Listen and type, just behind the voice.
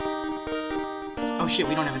Oh shit,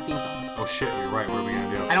 we don't have a theme song. Oh shit, you're right. What are we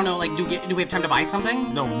gonna do? I don't know. Like, do we have time to buy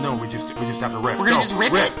something? No, we just have to riff. We're gonna just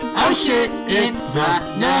riff it. Oh shit, it's the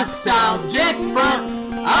Nostalgic Front,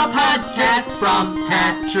 a podcast from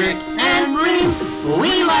Patrick and Reem.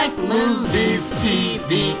 We like movies,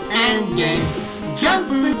 TV, and games, junk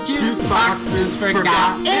food, juice boxes,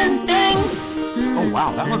 forgotten things. Oh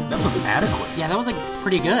wow, that was adequate. Yeah, that was like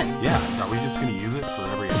pretty good. Yeah, are we just gonna use it for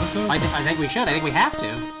every episode? I think we should. I think we have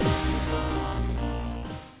to.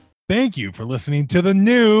 Thank you for listening to the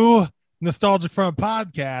new Nostalgic Front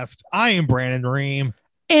podcast. I am Brandon Ream.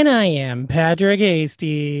 And I am Patrick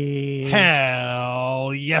Hasty.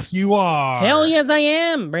 Hell yes, you are. Hell yes, I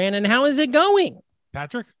am. Brandon, how is it going?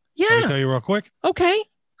 Patrick? Yeah. Let me tell you real quick. Okay.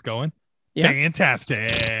 It's going. Yeah.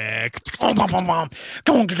 Fantastic.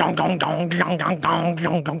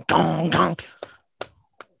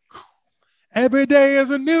 Every day is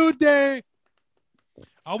a new day.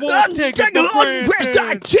 I won't take it for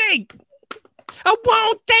granted. I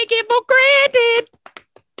won't take it for granted.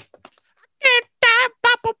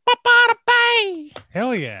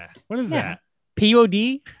 Hell yeah. What is that?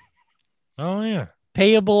 POD, Oh, yeah.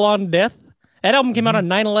 Payable on Death. That album came out on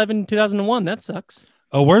 9/11/2001. That sucks.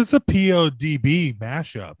 Oh, where's the PODB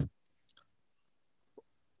mashup?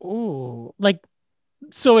 Ooh,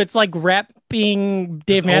 so it's like rapping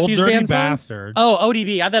Dave It's Matthews Old Dirty Band songs? Bastard. Oh,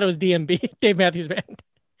 ODB. I thought it was DMB, Dave Matthews Band.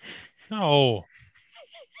 No.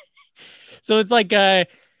 So it's like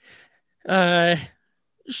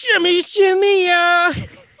shimmy, shimmy, yeah.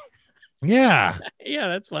 Yeah. Yeah,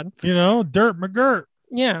 that's fun. You know, Dirt McGirt.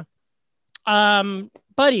 Yeah.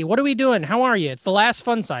 Buddy, what are we doing? How are you? It's the last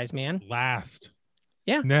fun size, man. Last.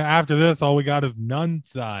 Yeah. Now after this, all we got is none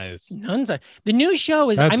size. None size. The new show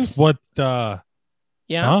is That's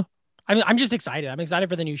yeah. Huh? I'm just excited. I'm excited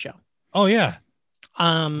for the new show. Oh yeah.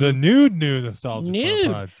 The new Nostalgic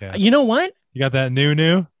Front podcast. You know what? You got that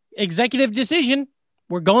new? Executive decision.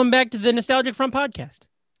 We're going back to the Nostalgic Front podcast.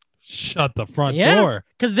 Shut the front Yeah. door.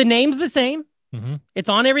 Because the name's the same. Mm-hmm. It's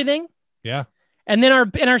on everything. Yeah. And then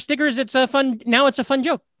our stickers, it's a fun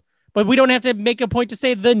joke. But we don't have to make a point to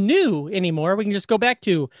say the new anymore. We can just go back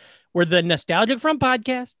to we're the Nostalgic Front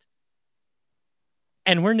podcast.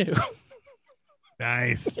 And we're new.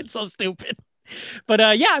 Nice. It's so stupid. But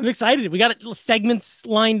yeah, I'm excited. We got segments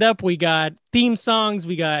lined up. We got theme songs.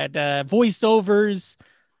 We got voiceovers.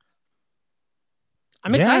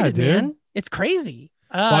 I'm excited, dude. man. It's crazy.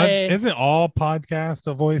 Isn't all podcast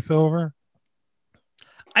a voiceover?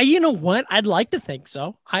 You know what? I'd like to think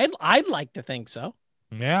so. I'd like to think so.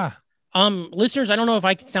 Yeah. Listeners, I don't know if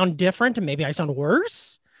I can sound different and maybe I sound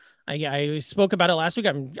worse. I spoke about it last week.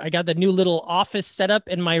 I got the new little office set up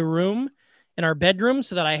in my room, in our bedroom,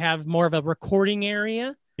 so that I have more of a recording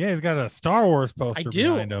area. Yeah, he's got a Star Wars poster I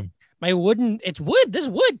do. behind him. It's wood. This is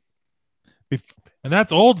wood. And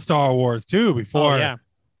that's old Star Wars too, before Oh, yeah.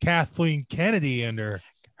 Kathleen Kennedy and her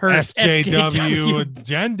Her SJW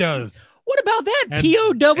agendas. What about that? And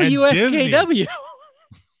POWSKW.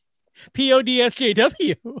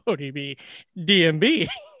 PODSJW. ODB. DMB.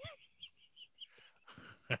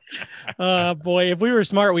 Boy, if we were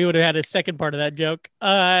smart, we would have had a second part of that joke.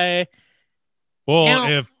 Well, Now-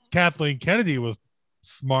 if Kathleen Kennedy was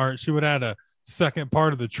smart, she would have had a second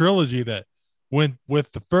part of the trilogy that went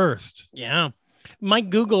with the first. Yeah.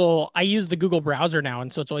 I use the Google browser now,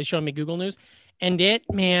 and so it's always showing me Google News. And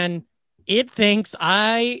it thinks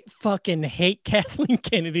I fucking hate Kathleen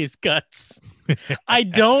Kennedy's guts. I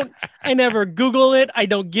never Google it. I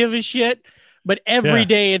don't give a shit. But every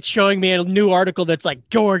day it's showing me a new article that's like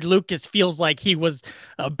George Lucas feels like he was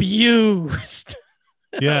abused.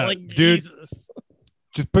 Yeah, like, dude, Jesus.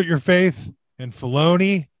 just put your faith in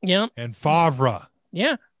Filoni Yeah. and Favre.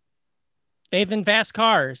 Yeah. Faith in fast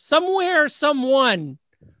cars. Somewhere, someone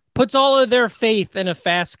puts all of their faith in a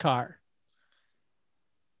fast car.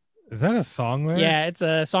 Is that a song there? Yeah, it's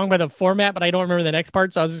a song by The Format, but I don't remember the next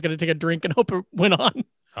part, so I was just going to take a drink and hope it went on.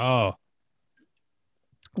 Oh.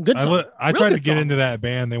 Good song. I Real tried to good get song. into that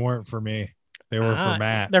band. They weren't for me. They were for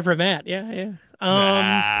Matt. They're for Matt. Yeah.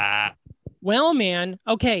 Nah. Well, man.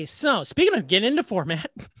 Okay, so speaking of getting into Format,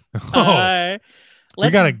 We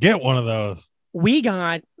got to get one of those.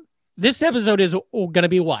 This episode is going to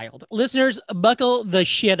be wild. Listeners, buckle the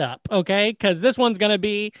shit up, okay? Because this one's going to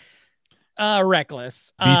be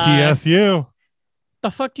reckless. BTSU. The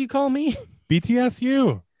fuck do you call me? BTSU. I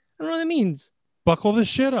don't know what that means. Buckle the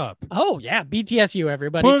shit up. Oh, yeah. BTSU,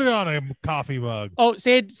 everybody. Put it on a coffee mug. Oh,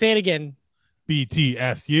 say it again.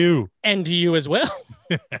 BTSU. And to you as well.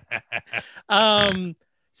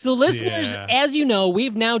 So listeners, as you know,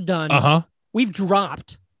 we've now done, we've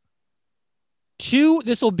dropped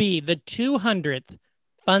this will be the 200th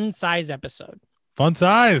fun size episode. Fun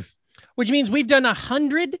size. which means we've done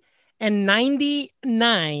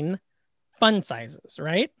 199 fun sizes,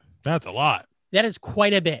 right? That's a lot. That is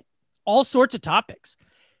quite a bit. All sorts of topics.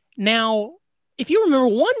 Now, if you remember,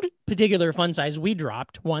 one particular fun size we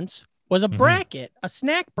dropped once was a bracket, a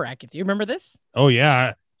snack bracket. Do you remember this? Oh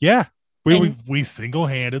yeah. Yeah. We And- we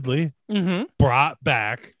single-handedly Mm-hmm. brought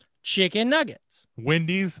back Chicken nuggets.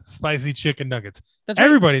 Wendy's spicy chicken nuggets. That's right.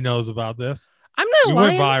 Everybody knows about this. I'm We not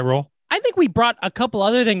went lying. viral. I think we brought a couple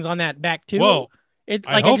other things on that back too. Whoa. It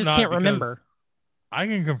I like I hope just not, can't because remember. I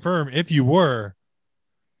can confirm if you were,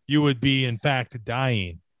 you would be in fact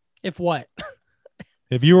dying. If what?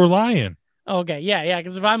 If you were lying. Okay, yeah.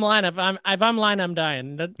 Because if I'm lying, if I'm lying, I'm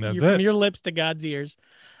dying. That's From it. your lips to God's ears.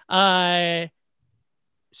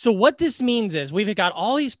 So what this means is we've got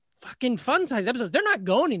all these fucking fun size episodes. They're not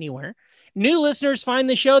going anywhere. New listeners find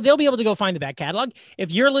the show. They'll be able to go find the back catalog.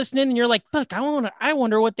 If you're listening and you're like, fuck, I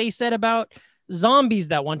wonder what they said about zombies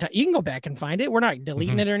that one time. You can go back and find it. We're not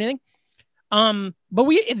deleting it or anything. But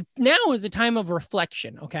now is a time of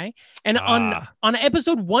reflection. Okay. And on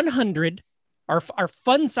episode 100, our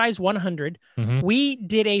fun size 100, Mhm. we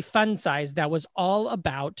did a fun size that was all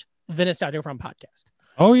about the Nostalgia Front podcast.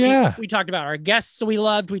 Oh yeah. We talked about our guests we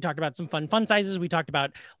loved. We talked about some fun sizes. We talked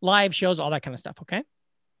about live shows, all that kind of stuff. Okay.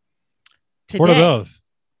 What are those?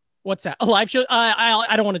 What's that? A live show?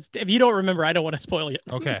 I don't want to. If you don't remember, I don't want to spoil it.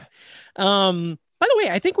 Okay. By the way,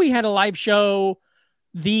 I think we had a live show.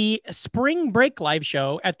 The spring break live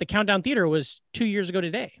show at the Countdown Theater was 2 years ago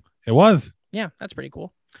today. It was. Yeah, that's pretty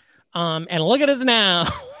cool. And look at us now.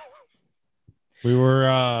 We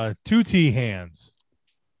were 2 T hands.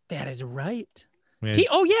 That is right. Man.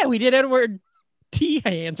 Oh yeah, we did Edward T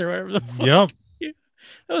hands or whatever the fuck. Yep.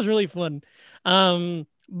 That was really fun.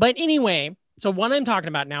 But anyway, so what I'm talking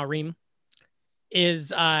about now, Reem,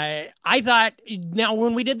 is I thought now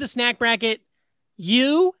when we did the snack bracket,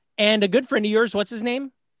 you and a good friend of yours, what's his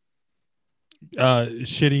name?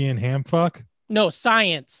 Shitty and ham fuck. No,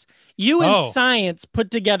 Science. You and Oh. Science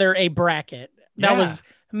put together a bracket that Yeah. was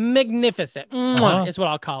magnificent. Mwah, is what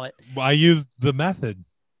I'll call it. I used the method.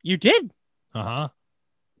 You did Uh-huh.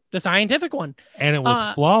 the scientific one. And it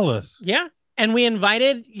was flawless. Yeah. And we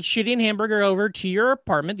invited Shitty and Hamburger over to your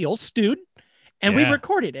apartment, the old Stewed, and we Yeah.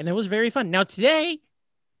 recorded, and it was very fun. Now, today,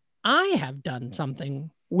 I have done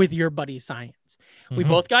something with your buddy Science. We Mhm.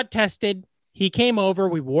 both got tested. He came over,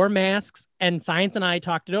 we wore masks, and Science and I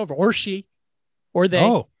talked it over, or she, or they.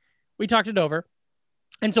 Oh, We talked it over.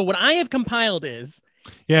 And so, what I have compiled is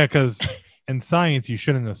yeah, because in science, you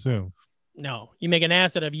shouldn't assume. no, you make an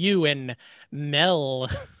ass out of you and Mel.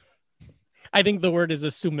 I think the word is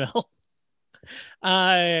assumel.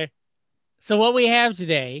 So what we have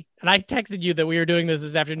today, and I texted you that we were doing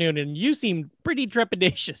this afternoon, and you seemed pretty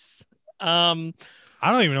trepidatious. I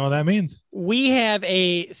don't even know what that means. We have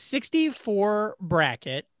a 64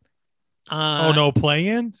 bracket. Oh, no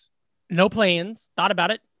play-ins? No play-ins. Thought about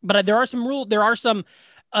it, but there are some rules. There are some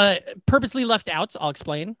purposely left outs. I'll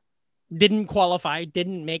explain. Didn't qualify.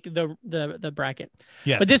 Didn't make the bracket.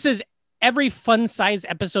 Yes. But this is every fun size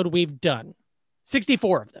episode we've done.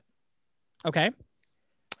 64 of them. Okay.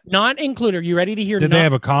 Not included. Are you ready to hear? Did they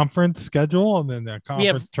have a conference schedule and then a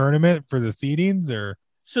conference tournament for the seedings, or?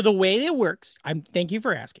 So the way it works, thank you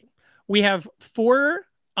for asking. We have 4.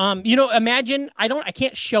 Imagine I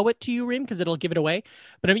can't show it to you, Reem, because it'll give it away.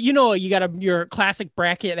 But you got your classic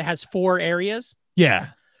bracket that has 4 areas. Yeah.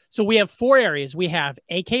 So we have 4 areas. We have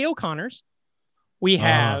AK O'Connor's. We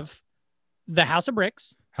have the House of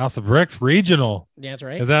Bricks. House of Bricks Regional. That's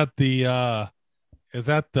right. Is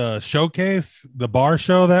that the showcase, the bar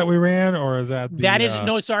show that we ran, or is that the, That is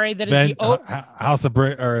the House of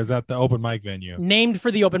Brick, or is that the open mic venue? named for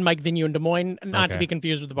the open mic venue in Des Moines, not to Okay. be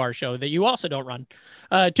confused with the bar show that you also don't run.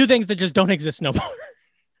 2 things that just don't exist no more.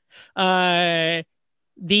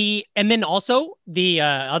 And then also the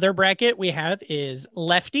other bracket we have is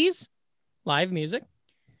Lefties live music,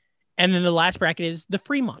 and then the last bracket is the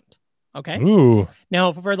Fremont. Okay. Ooh.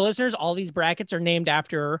 Now for the listeners, all these brackets are named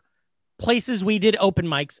after places we did open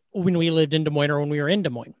mics when we lived in Des Moines or when we were in Des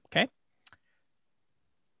Moines. Okay.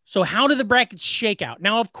 So how do the brackets shake out?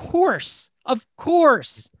 Now, of course,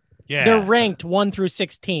 Yeah. they're ranked 1 through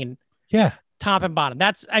 16, Yeah. top and bottom.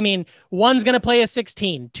 One's going to play a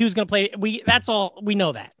 16, two's going to play. That's all we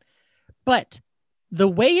know that. But the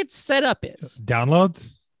way it's set up is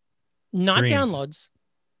Downloads. not Streams. downloads.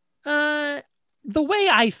 The way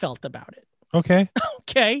I felt about it. Okay.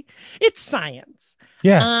 Okay. It's science.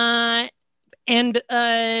 Yeah.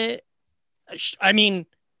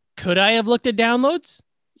 Could I have looked at downloads?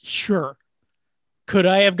 Sure. Could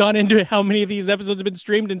I have gone into how many of these episodes have been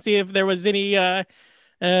streamed and see if there was any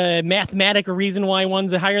mathematical reason why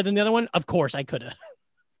one's higher than the other one? Of course I could have.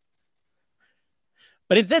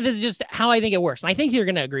 But instead, this is just how I think it works. And I think you're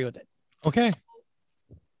going to agree with it. Okay.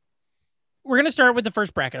 We're going to start with the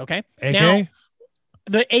first bracket, okay? AK? Now,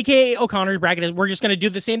 the AKA O'Connor's bracket is we're just going to do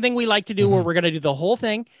the same thing we like to do, where we're going to do the whole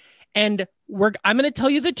thing. And I'm going to tell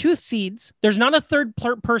you the two seeds. There's not a third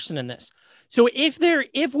person in this. So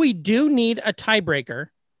if we do need a tiebreaker,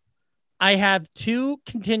 I have 2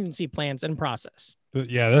 contingency plans in process.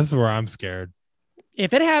 Yeah, this is where I'm scared.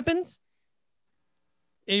 If it happens,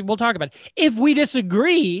 we'll talk about it. If we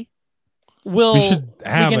disagree, we should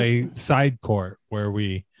have a side court where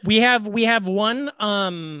we have one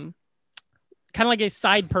kind of like a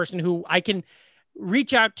side person who I can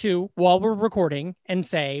reach out to while we're recording and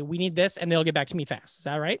say we need this, and they'll get back to me fast. Is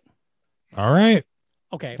that right? All right.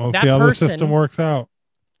 Okay. We'll see how the system works out.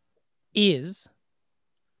 Is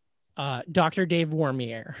Dr. Dave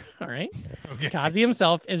Warmier. All right. Okay. Kazi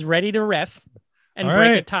himself is ready to ref and All break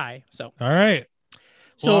right. a tie. So all right.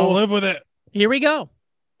 So I'll live with it. here we go.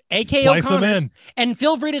 AK Splice them O'Connor. in. And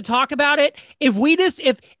feel free to talk about it. If we just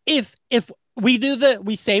if we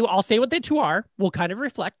do I'll say what the 2 are, we'll kind of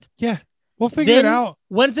reflect. Yeah. We'll figure it Then, out.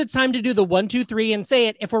 Once it's time to do the 1, 2, 3 and say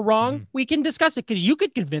it, if we're wrong, we can discuss it, because you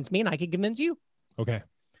could convince me and I could convince you. Okay.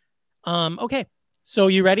 Okay. So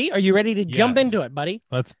you ready? Are you ready to jump Yes. into it, buddy?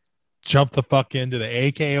 Let's jump the fuck into the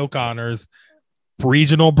AK O'Connor's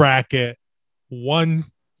regional bracket 1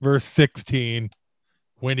 versus 16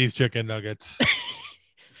 Wendy's chicken nuggets.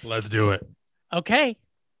 Let's do it. Okay.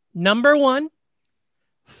 Number 1,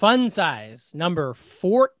 fun size. Number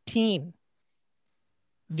 14,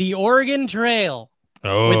 the Oregon Trail.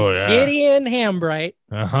 Oh, with yeah. Gideon Hambright.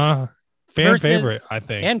 Uh-huh. Versus- Favorite, I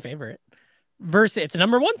think. Fan favorite. Versus it's a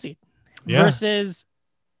number 1 seed. Yeah. Versus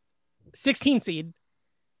 16 seed.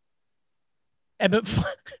 But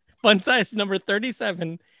fun size number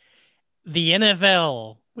 37, the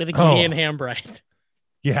NFL with a Gideon Hambright.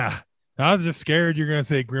 Yeah. I was just scared you're going to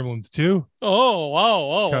say Gremlins 2.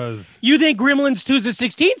 Oh. Because You think Gremlins 2 is a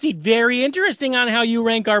 16 seed? Very interesting on how you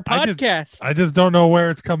rank our I just- podcast. I just don't know where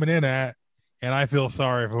it's coming in at. And I feel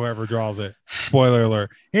sorry for whoever draws it. Spoiler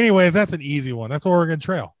alert. Anyways, that's an easy one. That's Oregon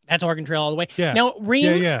Trail. That's Oregon Trail all the way. Yeah. Now,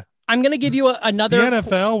 Reem, Yeah. I'm going to give you another. The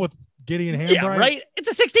NFL with Gideon Hambright. Yeah, right? It's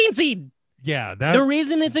a 16 seed. Yeah. The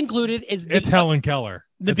reason it's included is It's Helen Keller.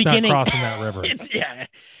 the It's beginning. not crossing that river.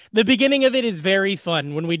 The beginning of it is very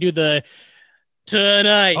fun when we do the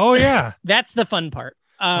tonight. Oh, yeah. That's the fun part.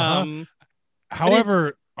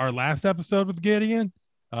 However, our last episode with Gideon,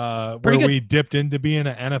 where good. we dipped into being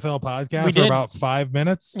an NFL podcast We for did. about 5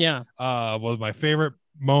 minutes, Yeah. was my favorite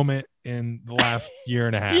moment in the last year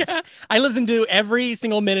and a half. Yeah. I listened to every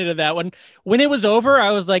single minute of that one. When it was over,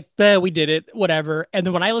 I was like, we did it, whatever. And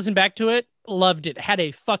then when I listened back to it, loved it. Had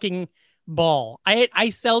a fucking ball. I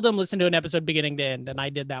seldom listen to an episode beginning to end, and I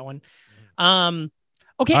did that one.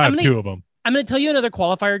 Okay, I have 2 of them. I'm going to tell you another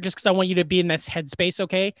qualifier just because I want you to be in this headspace,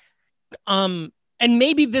 okay? And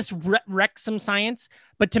maybe this wrecks some science,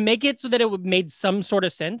 but to make it so that it would made some sort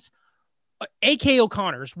of sense, AK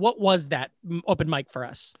O'Connor's, what was that open mic for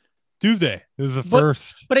us? Tuesday. This is the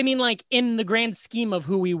first. But I mean, like, in the grand scheme of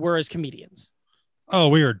who we were as comedians. Oh,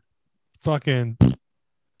 we were fucking.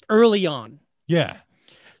 Early on. Yeah.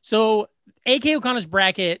 So, AK O'Connor's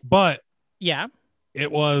bracket, But yeah.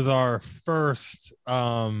 it was our first,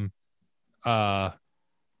 not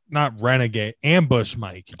renegade, ambush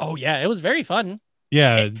mic. Oh, yeah, it was very fun.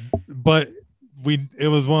 Yeah. But it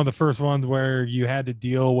was one of the first ones where you had to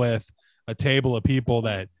deal with a table of people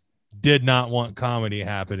that did not want comedy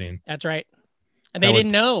happening. That's right. And they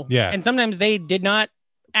didn't know. Yeah. And sometimes they did not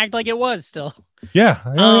act like it was still. Yeah.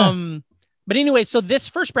 Yeah. But anyway, so this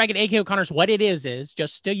first bracket, AK O'Connor's, what it is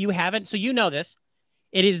just so you haven't, so you know this,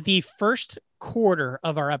 it is the first quarter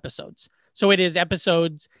of our episodes. So it is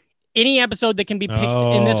any episode that can be picked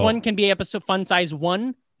in this one can be episode fun size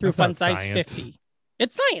 1 through That's fun not size science. 50.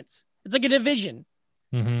 It's science. It's like a division.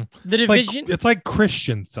 Mhm. The It's like, division, it's like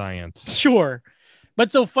Christian Science. sure.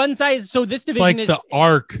 But so fun size, so this It's division like is the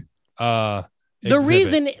ARC. the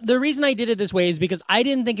exhibit. reason I did it this way is because I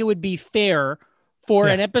didn't think it would be fair for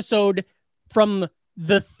Yeah. an episode from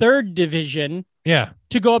the third division Yeah.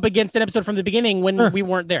 to go up against an episode from the beginning when Sure. we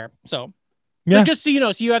weren't there. So Yeah. just so you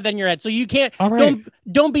know, so you have that in your head. So you can't All right.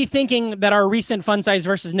 don't be thinking that our recent Fun Size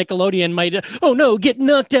versus Nickelodeon might get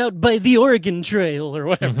knocked out by the Oregon Trail or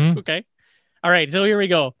whatever. Mhm. Okay. All right, so here we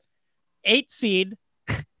go. 8 seed.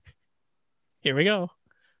 Here we go.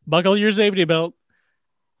 Buckle your safety belt.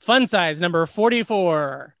 Fun Size number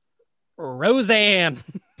 44. Roseanne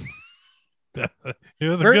It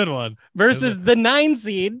was a Ver- good one. versus the 9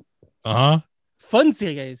 seed. Uh huh. Fun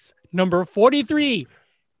Size number 43.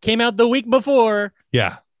 came out the week before.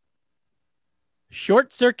 Yeah.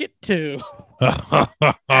 Short Circuit 2.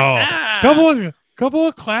 Couple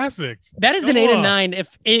of classics. That is an Come 8 and on. 9.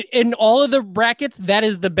 If in all of the brackets, that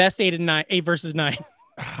is the best 8 and 9, 8 versus 9.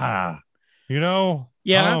 You know,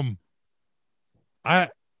 Yeah.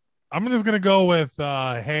 I'm just gonna go with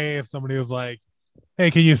hey, if somebody was like,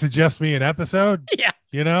 hey, can you suggest me an episode? Yeah.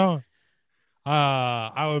 You know,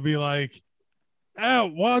 I would be like, oh,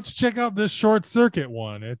 why don't you check out this Short Circuit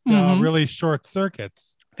one? It Mhm. really short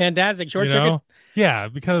circuits. Fantastic. Short you Circuit. know? Yeah,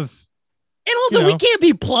 because And also, you we know. can't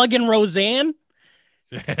be plugging Roseanne.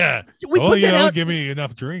 yeah, We well, put you that know, out. give me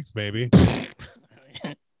enough drinks, baby.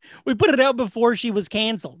 We put it out before she was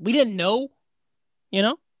canceled. We didn't know, you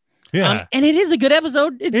know. Yeah, And it is a good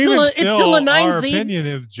episode. It's even still a 9 our seed. opinion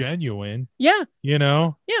is genuine. Yeah. You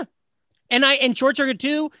know, And Short Circuit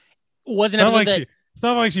 2 was an not episode like that it's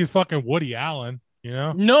not like she's fucking Woody Allen. You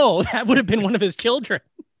know. no, that would have been one of his children.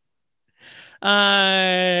 All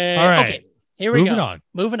right. Okay. Here we Moving go. on.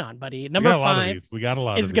 Moving on, buddy. We Number got a lot of 5. these. We got a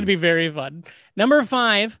lot. It's of going to be these. very fun. Number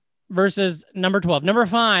 5 versus number 12. Number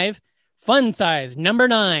 5, Fun Size. Number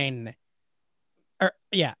 9.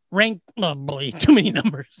 Rank. Oh boy, too many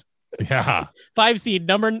numbers. Yeah. 5 seed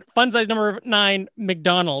Fun Size number 9,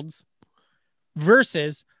 McDonald's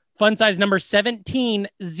versus Fun Size number 17,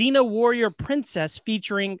 Xena Warrior Princess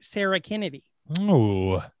featuring Sarah Kennedy.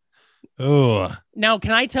 Oh. Now,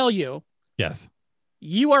 can I tell you, Yes.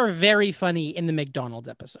 you are very funny in the McDonald's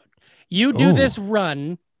episode. You do Ooh. this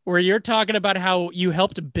run where you're talking about how you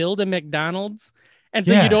helped build a McDonald's. And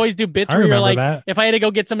so Yeah, you'd always do bits I where you're remember like, that. if I had to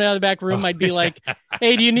go get something out of the back room, Oh, I'd be like,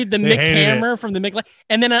 hey, do you need the They Mick hated it. Hammer from the Mick?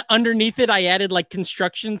 And then underneath it, I added like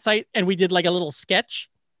construction site and we did like a little sketch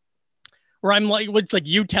where I'm like, it's like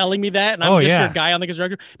you telling me that. And I'm Oh, just yeah. your guy on the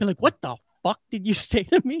construction. Be like, what the fuck did you say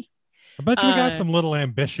to me? I bet you got Uh, some little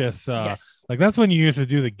ambitious. Yes. Like that's when you used to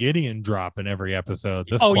do the Gideon drop in every episode.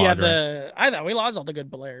 This Oh yeah, quadrant. I thought we lost all the good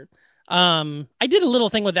players. I did a little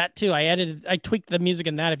thing with that too. I tweaked the music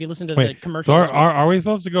in that. If you listen to the Wait, commercial, So are we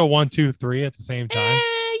supposed to go 1, 2, 3 at the same time?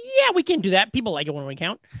 yeah, we can do that. People like it when we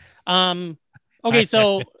count. Okay,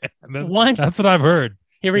 so one- That's what I've heard.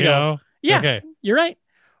 here we you go. know? Yeah, Okay. you're right.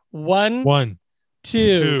 1, 1,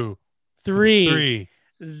 2, 2, 3. 3.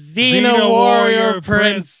 Xena Warrior Warrior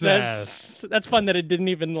Princess. Princess. That's fun that it didn't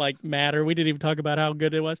even like matter. We didn't even talk about how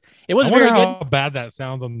good it was. It was I wonder very good. how bad that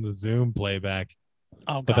sounds on the Zoom playback,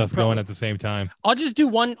 Oh, but God, that's probably. going at the same time. I'll just do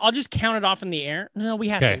one. I'll just count it off in the air. No, we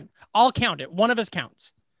have Okay. to. I'll count it. One of us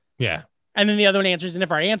counts. Yeah. And then the other one answers. And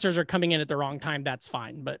if our answers are coming in at the wrong time, that's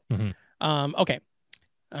fine. But Mhm. Okay.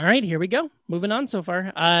 All right, here we go. Moving on so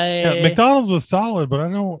far. Yeah, McDonald's was solid, but I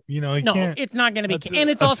don't, you No, can't. it's not going to be. That's- And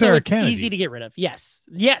it's that's also Sarah it's Kennedy. easy to get rid of. Yes.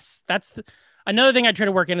 That's another thing I try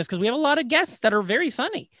to work in is because we have a lot of guests that are very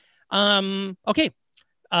funny. Okay.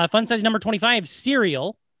 Fun size number 25,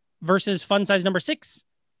 Cereal versus fun size number 6,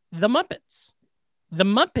 The Muppets. The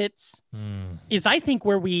Muppets Hmm. is, I think,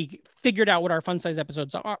 where we figured out what our fun size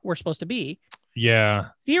episodes were supposed to be.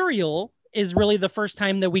 Yeah. Serial is really the first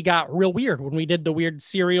time that we got real weird when we did the weird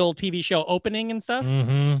Serial TV show opening and stuff.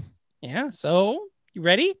 Mm-hmm. Yeah. So you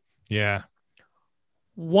ready? Yeah.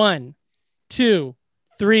 1, 2,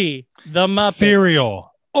 3. The Muppets.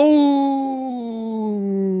 Cereal.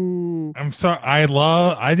 Oh. I'm sorry.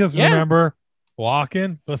 I just Yeah. remember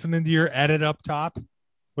walking, listening to your edit up top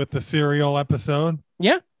with the Serial episode.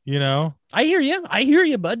 Yeah. You know? I hear you. I hear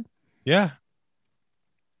you, bud. Yeah.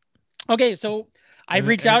 Okay. So I've And-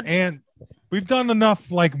 reached and- out. and we've done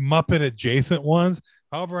enough like Muppet adjacent ones.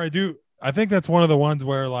 However, I think that's one of the ones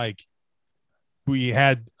where like we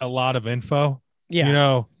had a lot of info. Yeah. You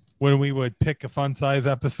know, when we would pick a fun size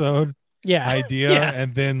episode Yeah. idea, Yeah.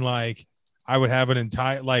 and then like I would have an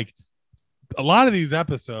entire like a lot of these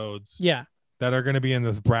episodes Yeah. that are going to be in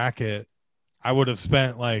this bracket. I would have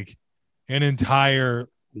spent like an entire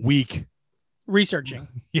week. Researching.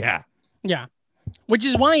 Yeah. Yeah. Which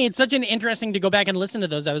is why it's such an interesting to go back and listen to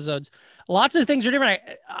those episodes. Lots of things are different.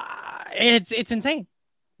 It's insane.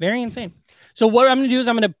 Very insane. So what I'm going to do is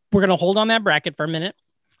we're going to hold on that bracket for a minute.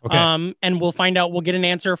 Okay. And we'll find out, we'll get an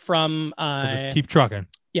answer from, We'll just keep trucking.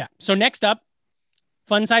 yeah. So next up,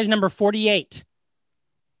 fun size number 48,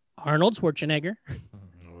 Arnold Schwarzenegger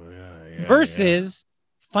versus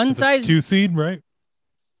fun It's a size. 2 seed, right?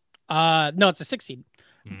 No, it's a 6 seed.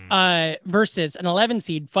 Versus an 11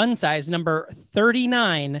 seed, fun size number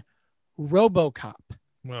 39, RoboCop,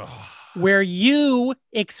 Ugh. where you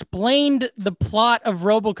explained the plot of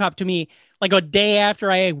RoboCop to me like a day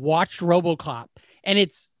after I watched RoboCop, and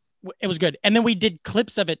it was good. And then we did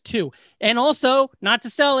clips of it too. And also, not to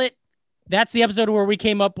sell it, that's the episode where we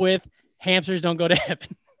came up with hamsters don't go to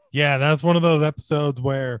heaven. Yeah, that's one of those episodes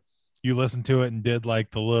where you listen to it and did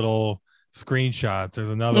like the little screenshots. There's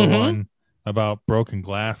another Mhm. one about broken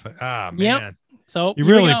glass. Man, Yep. So you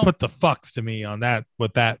here we really go. put the fucks to me on that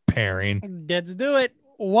with that pairing. Let's do it.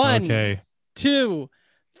 1, Okay. 2,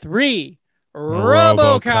 3.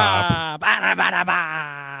 RoboCop. RoboCop. Bada, bada,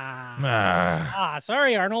 ba. Ah,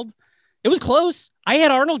 Sorry, Arnold. It was close. I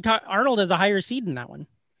had Arnold as a higher seed in that one.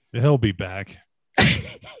 he'll be back.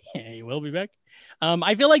 Yeah, he will be back.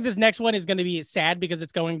 I feel like this next one is going to be sad because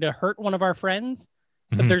it's going to hurt one of our friends,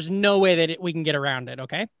 but Mhm. there's no way that we can get around it.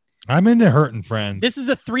 Okay. I'm into hurting friends. This is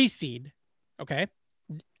a 3 seed. Okay.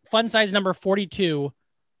 Fun size number 42.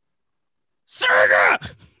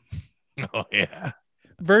 Sega Oh yeah.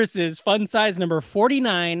 versus fun size number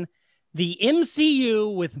 49. The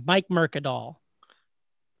MCU with Mike Mercadal.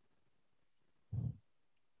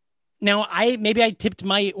 Now, maybe I tipped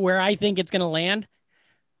where I think it's going to land.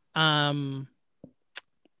 I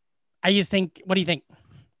just think, what do you think?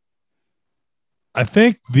 I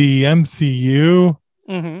think the MCU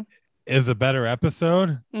Mm-hmm. is a better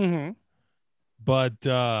episode, Mm-hmm. but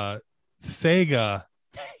Sega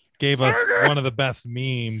gave us Sega! one of the best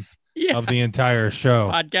memes Yeah. of the entire show.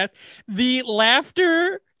 Podcast. The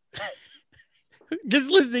laughter, just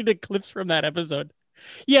listening to clips from that episode.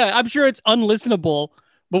 Yeah, I'm sure it's unlistenable,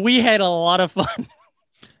 but we had a lot of fun.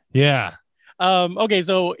 Yeah. Okay,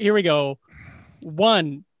 so here we go.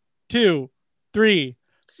 1, 2, 3.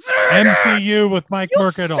 MCU with Mike You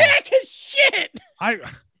Mercadal. sick as shit.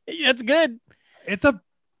 That's good. It's a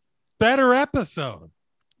better episode.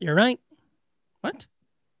 You're right. What?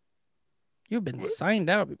 You've been signed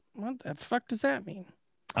out. What the fuck does that mean?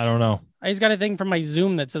 I don't know. I just got a thing from my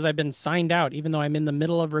Zoom that says I've been signed out, even though I'm in the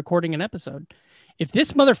middle of recording an episode. If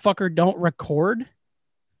this motherfucker don't record,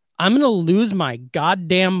 I'm gonna lose my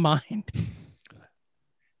goddamn mind.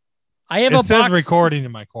 I have It a says box. recording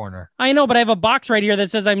in my corner. I know, but I have a box right here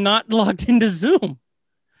that says I'm not logged into Zoom.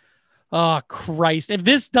 Oh Christ! If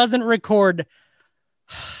this doesn't record,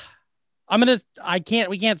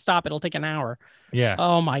 we can't stop it. It'll take an hour. Yeah.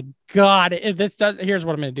 Oh my God! If this does, here's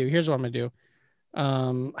what I'm gonna do.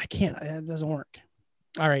 I can't. It doesn't work.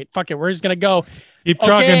 All right, fuck it. We're just gonna go. Keep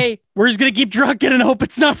trucking. Okay, we're just gonna keep trucking and hope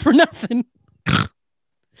it's not for nothing.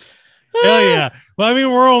 Hell yeah. Well, I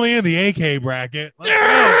mean, we're only in the AK bracket. Let's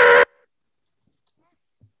go.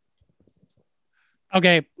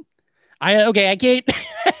 Okay, I can't.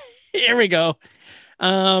 Here we go.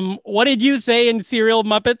 What did you say in Serial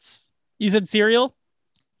Muppets? You said cereal.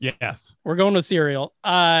 Yes. We're going with cereal.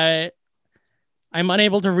 I'm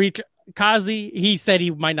unable to reach Kazi. He said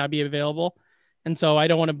he might not be available, and so I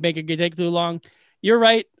don't want to make it take too long. You're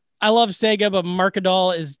right. I love Sega, but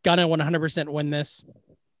Mercadal is gonna 100% win this.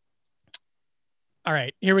 All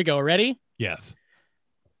right, here we go. Ready? Yes.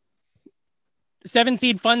 7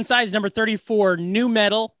 seed fun size number 34, New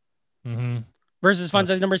Metal Mm-hmm. versus fun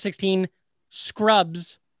size number 16,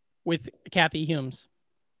 Scrubs with Kathy Humes.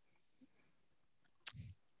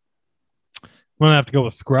 We're gonna have to go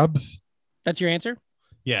with Scrubs. That's your answer?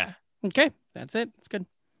 Yeah. Okay, that's it. It's good.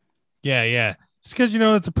 Yeah. Just because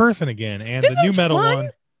it's a person again, and This the New is Metal fun. one.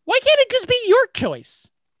 Why can't it just be your choice?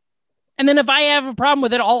 And then if I have a problem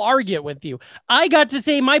with it, I'll argue it with you. I got to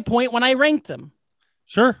say my point when I ranked them.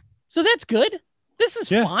 Sure. So that's good. This is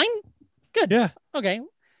Yeah. fine. Good. Yeah. Okay.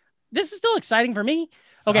 This is still exciting for me.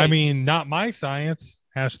 Okay. I mean, not my science.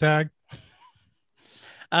 Hashtag.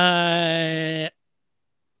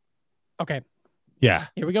 Okay. Yeah.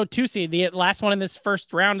 Here we go. 2 seed. The last one in this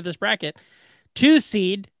first round of this bracket. 2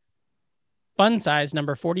 seed. Fun size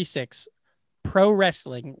number 46. Pro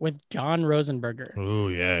Wrestling with John Rosenberger Oh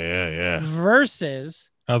yeah. versus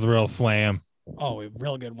That was a real slam. a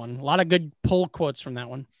real good one. A lot of good pull quotes from that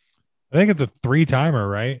one. I think it's a 3-timer,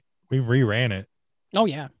 right? We reran it. Oh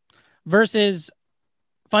yeah. Versus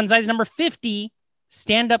fun size number 50,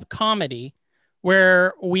 stand-up comedy,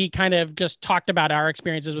 where we kind of just talked about our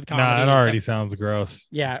experiences with comedy. Nah, it and already stuff. sounds gross.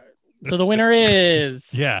 Yeah. So the winner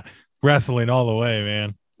is Yeah. Wrestling all the way,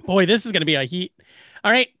 man. Boy, this is gonna be a heat.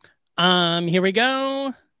 All right. Here we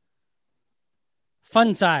go.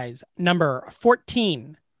 Fun size number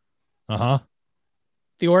 14, Uh-huh.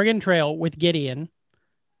 The Oregon Trail with Gideon,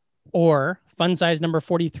 or fun size number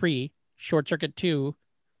 43, Short Circuit 2,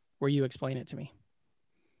 where you explain it to me.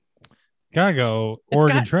 Gotta go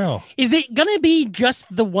Oregon Trail. Is it gonna be just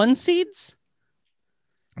the 1 seeds?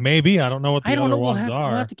 Maybe. I don't know what the I don't other know. We'll ones have, are.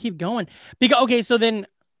 we'll have to keep going. Because okay, so then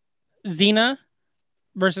Xena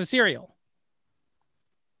versus Serial.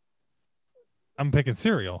 I'm picking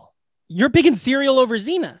cereal. You're picking Serial over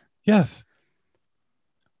Xena. Yes.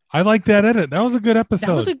 I like that edit. That was a good episode.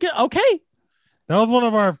 That was a good. Okay. That was one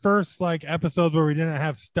of our first like episodes where we didn't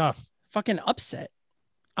have stuff. Fucking upset.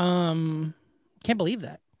 Can't believe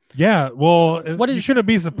that. Yeah, well, What you is- shouldn't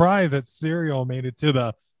be surprised that Cereal made it to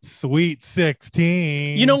the Sweet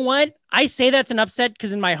 16. You know what? I say that's an upset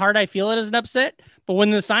because in my heart I feel it as an upset. But when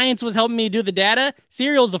the science was helping me do the data,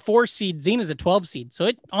 Cereal's a 4 seed, Xena's a 12 seed. So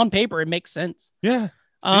it on paper it makes sense. Yeah.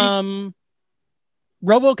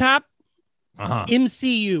 RoboCop Uh-huh.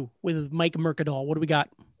 MCU with Mike Mercadal. What do we got?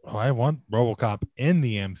 Oh, I want RoboCop in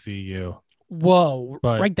the MCU. Whoa,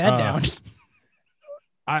 But, write that down.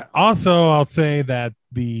 I'll say that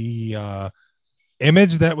the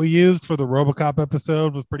image that we used for the RoboCop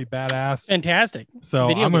episode was pretty badass. Fantastic. So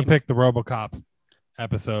video I'm going game. to pick the RoboCop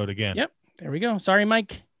episode again. Yep. There we go. Sorry,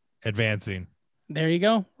 Mike. Advancing. There you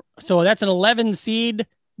go. So that's an 11 seed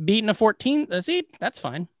beating a 14 seed. That's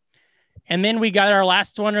fine. And then we got our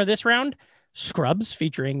last one of this round, Scrubs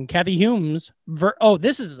featuring Kathy Humes.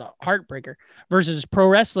 This is a heartbreaker versus Pro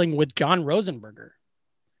Wrestling with John Rosenberger.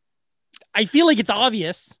 I feel like it's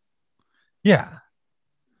obvious. Yeah.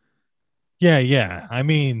 Yeah. I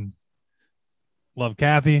mean, love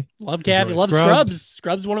Kathy. Love Kathy. Enjoy Love Scrubs.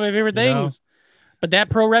 Scrubs is one of my favorite You know? things. But that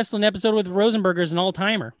Pro Wrestling episode with Rosenberger is an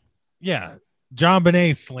all-timer. Yeah. John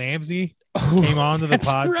Bonet Slamsy came on to the That's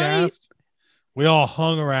podcast. right. We all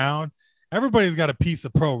hung around. Everybody's got a piece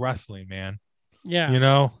of pro wrestling, man. Yeah. You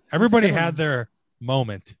know, everybody good one. had their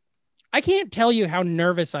moment. I can't tell you how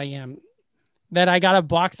nervous I am that I got a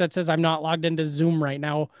box that says I'm not logged into Zoom right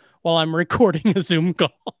now while I'm recording a Zoom call.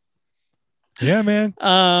 Yeah, man.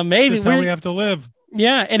 Maybe That's how we we're, have to live.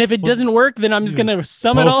 yeah. And if it Well, doesn't work, then I'm just you gonna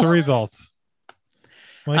sum it Post all. the results.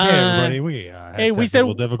 Like, hey, everybody, we had hey, we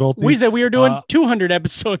technical said- difficulties. We said we were doing Uh, 200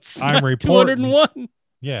 episodes. I'm not reporting. 201.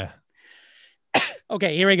 Yeah.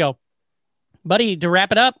 Okay, here we go, buddy. To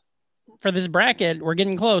wrap it up for this bracket, we're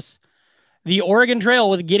getting close. The Oregon Trail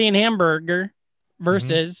with Gideon Hamburger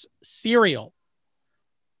versus cereal.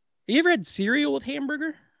 You ever had cereal with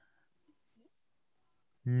hamburger?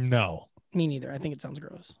 No. Me neither. I think it sounds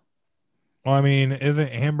gross. Well, I mean,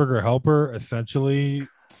 isn't Hamburger Helper essentially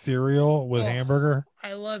cereal with Oh, hamburger?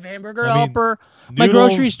 I love hamburger I mean, helper. My Noodles-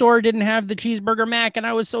 grocery store didn't have the cheeseburger mac, and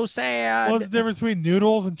I was so sad. What's the difference between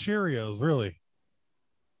noodles and Cheerios, really?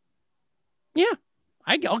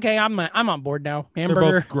 I'm on board now. They're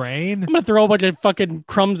Hamburger. both grain. I'm gonna throw a bunch of fucking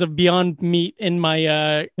crumbs of Beyond Meat in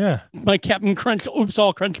my Yeah. my Captain Crunch Oops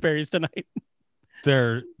All Crunch Berries tonight.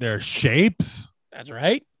 They're shapes, That's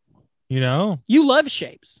right. you know? You love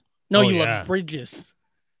shapes. No, Oh, you yeah. love bridges.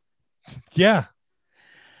 Yeah.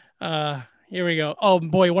 Here we go. Oh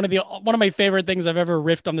boy, one of my favorite things I've ever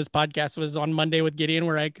riffed on this podcast was on Monday with Gideon,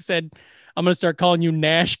 where I said I'm gonna start calling you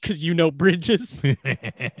Nash because you know bridges.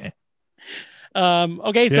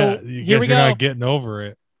 Okay, so yeah, you here guess we you're go. not getting over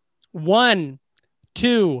it. 1,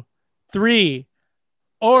 2, 3.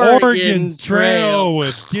 Oregon Trail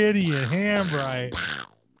with Gideon Hambright.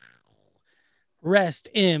 Rest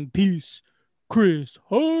in peace, Chris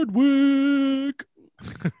Hardwick.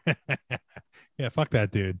 Yeah, fuck that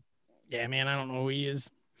dude. Yeah, man, I don't know who he is.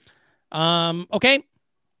 Okay,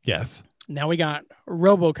 Yes. now we got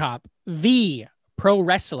RoboCop v Pro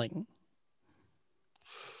Wrestling.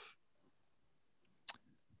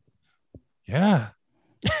 Yeah.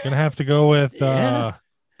 Gonna have to go with Yeah.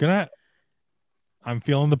 I'm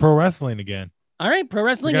feeling the pro wrestling again. All right, Pro We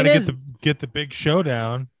Wrestling gotta it get is. get the big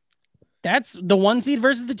showdown. That's the 1 seed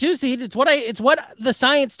versus the 2 seed. It's what the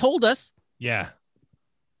science told us. Yeah.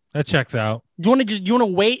 That checks out. Do you want to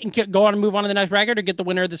wait and go on and move on to the next bracket, or get the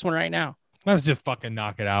winner of this one right now? Let's just fucking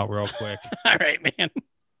knock it out real quick. All right, man.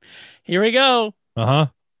 Here we go. Uh-huh.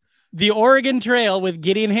 The Oregon Trail with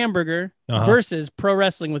Gideon Hamburger Uh-huh. versus Pro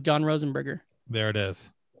Wrestling with John Rosenberger. There it is.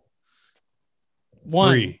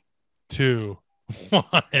 1. 3, 2,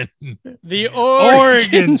 1. The Oregon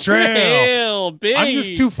Oregon Trail. Trail. Big. I'm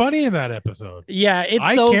just too funny in that episode. Yeah, it's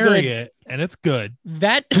I so carry good. it, and it's good.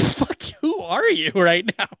 That fuck. Who are you right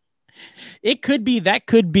now? That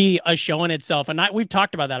could be a show in itself, and we've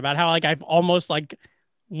talked about that, about how like I've almost like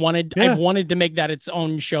wanted Yeah. I've wanted to make that its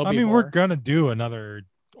own show. I mean, we're before. gonna do another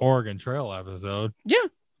Oregon Trail episode.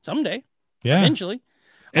 Someday, Yeah, eventually.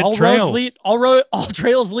 it all trails. roads lead. All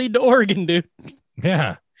trails lead to Oregon, dude.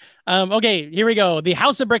 Yeah, Okay, here we go. The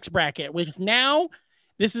House of Bricks bracket, which now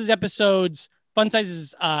this is episodes fun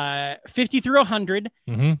sizes 50 through 100.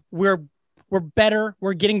 mm-hmm. We're better.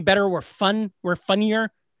 We're getting better. We're fun. We're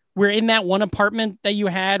funnier. We're in that one apartment that you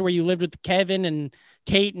had where you lived with Kevin and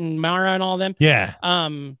Kate and Mara and all them. Yeah.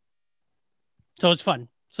 So it's fun.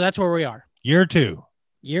 So that's where we are. Year 2.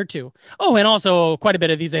 Year 2. Oh, and also quite a bit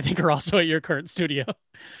of these I think are also at your current studio.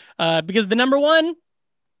 Because the number one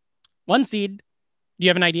seed, do you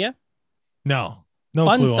have an idea? No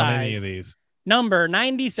Fun clue on any size. of these. Number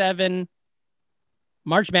 97,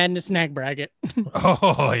 March Madness snack bracket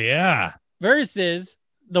Oh yeah. versus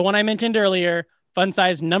the one I mentioned earlier, fun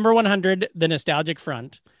size number 100, the nostalgic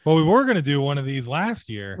front. Well, we were gonna do one of these last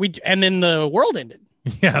year. And then the world ended.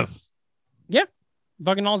 Yes.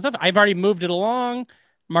 Fucking all the stuff. I've already moved it along.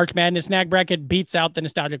 March Madness snack bracket beats out the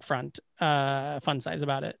nostalgic front. Fun size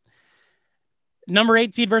about it. Number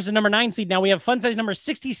 8 seed versus number 9 seed. Now we have fun size number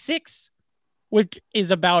 66, which is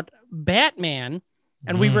about Batman,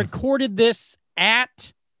 and we recorded this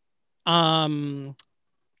at the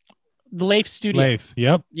Leif studio. Leif.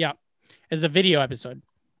 Yep. Yeah, as a video episode.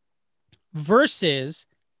 Versus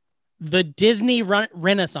the Disney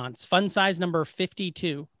Renaissance, fun size number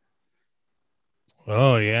 52.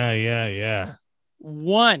 Oh yeah.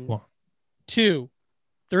 1, Well- 2,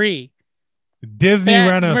 3. Disney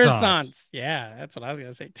Renaissance. Yeah, that's what I was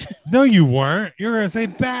gonna say. No, you weren't. You were gonna say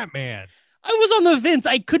Batman. I was on the fence.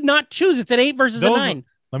 I could not choose. It's an 8 versus a Those- 9.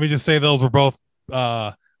 Let me just say those were both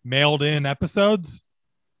mailed in episodes.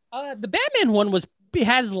 The Batman one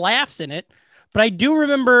has laughs in it, but I do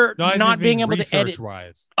remember No, I not just being mean able to edit.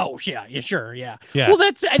 research-wise. Oh yeah, sure, yeah. Yeah. Well,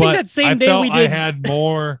 I think But that same I day felt we I did. had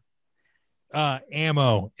more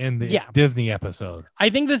ammo in the Yeah. Disney episode. I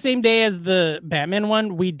think the same day as the Batman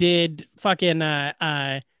one, we did fucking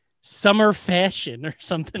summer fashion or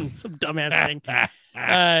something, some dumbass thing.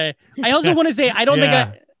 I also want to say I don't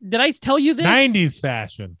think did I tell you this? 90s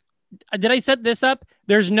fashion. Did I set this up?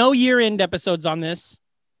 There's no year-end episodes on this.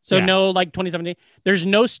 So Yeah. no, like 2017. There's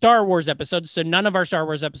no Star Wars episodes, so none of our Star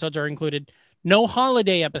Wars episodes are included. No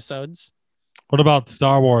holiday episodes. What about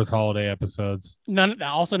Star Wars holiday episodes? None,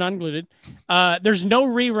 also not included. There's no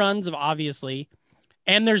reruns of obviously,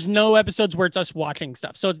 and there's no episodes where it's us watching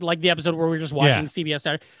stuff. So it's like the episode where we're just watching CBS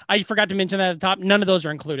Saturday. I forgot to mention that at the top. None of those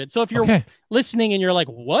are included. So if you're Okay. listening and you're like,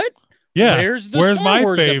 "What? Yeah. Where's the Where's Star my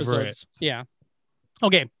Wars favorite? episodes?" Yeah.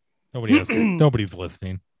 Okay. Nobody's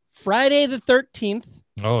listening. Friday the 13th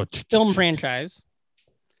Oh, film franchise.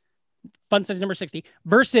 Fun size number 60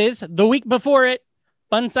 versus the week before it.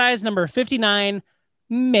 Fun size number 59.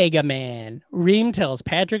 Mega Man. Reem tells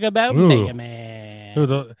Patrick about Ooh. Mega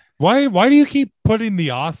Man. Why do you keep putting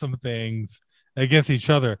the awesome things against each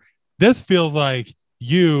other? This feels like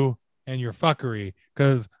you and your fuckery,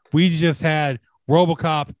 because we just had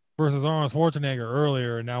RoboCop versus Arnold Schwarzenegger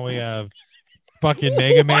earlier, and now we have fucking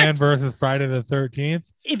Mega Man versus Friday the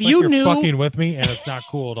 13th. If Like you you're knew, fucking with me, and it's not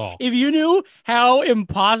cool at all. if you knew how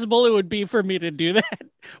impossible it would be for me to do that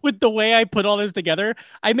with the way I put all this together,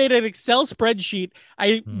 I made an Excel spreadsheet.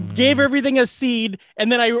 I gave everything a seed,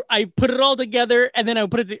 and then I put it all together, and then I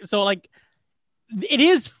put it. So like, it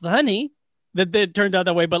is funny that it turned out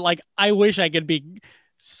that way, but like, I wish I could be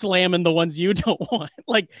slamming the ones you don't want,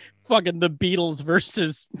 like fucking the Beatles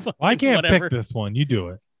versus. Well, I can't whatever. pick this one. You do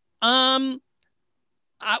it.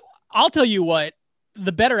 I'll tell you what,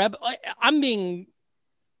 the better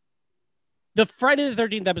the Friday the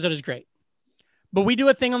 13th episode is great, but we do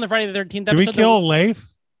a thing on the Friday the 13th Did we episode. kill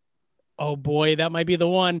Leif? Oh boy, that might be the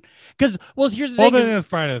one. Because here's the Well, thing. then it's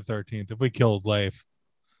Friday the 13th. If we killed Leif,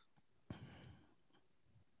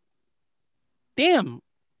 Damn,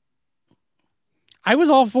 I was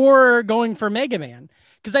all for going for Mega Man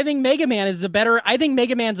because I think Mega Man is the better. I think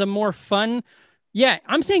Mega Man's a more fun. Yeah,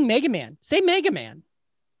 I'm saying Mega Man. Say Mega Man.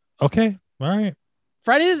 okay, all right.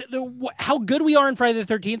 Friday, how good we are in Friday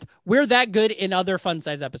the 13th, we're that good in other fun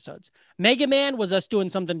size episodes. Mega Man was us doing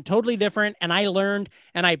something totally different, and I learned,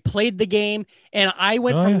 and I played the game, and I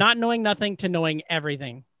went from not knowing nothing to knowing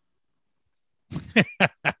everything.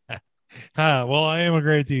 Well, I am a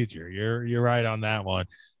great teacher. You're right on that one.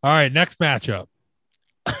 All right, next matchup.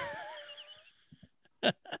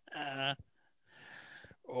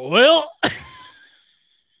 Well,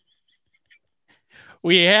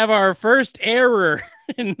 we have our first error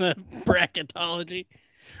in the bracketology.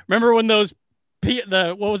 Remember when those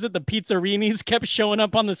what was it? The pizzerinis kept showing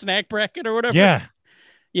up on the snack bracket or whatever.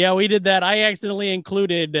 Yeah, we did that. I accidentally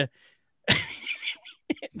included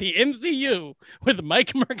the MCU with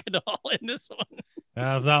Mike Mercadal in this one.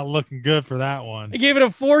 That's not looking good for that one. I gave it a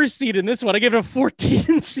 4 seed in this one. I gave it a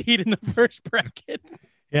 14 seed in the first bracket.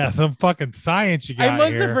 Yeah, some fucking science you got I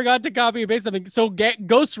must here. have forgot to copy and paste something. So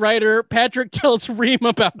Ghost Rider, Patrick tells Reem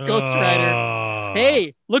about Ghost Rider.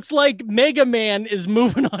 Hey, looks like Mega Man is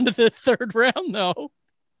moving on to the third round, though.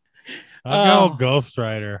 I'll go Ghost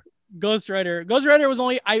Rider. Ghost Rider was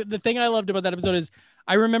only the thing I loved about that episode is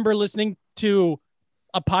I remember listening to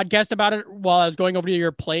a podcast about it while I was going over to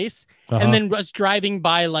your place, and then was driving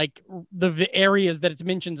by like the areas that it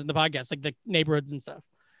mentions in the podcast, like the neighborhoods and stuff.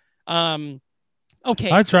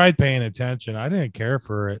 Okay. I tried paying attention. I didn't care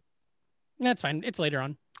for it. That's fine. It's later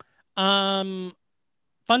on.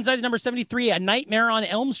 Fun size number 73, A Nightmare on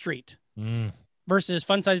Elm Street versus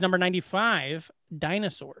fun size number 95,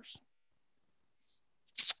 Dinosaurs.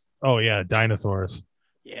 Oh yeah, dinosaurs.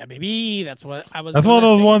 Yeah, baby. That's what I was. That's one of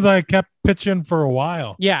gonna those say. ones I kept pitching for a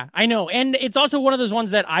while. Yeah, I know. And it's also one of those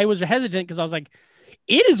ones that I was hesitant because I was like,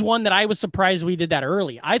 it is one that I was surprised we did that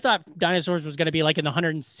early. I thought Dinosaurs was going to be like in the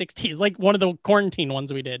 160s, like one of the quarantine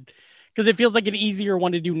ones we did. Because it feels like an easier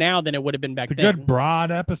one to do now than it would have been back It's a then. good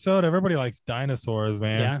broad episode. Everybody likes dinosaurs,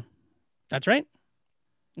 man. Yeah, that's right.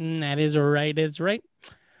 That is right. It's right.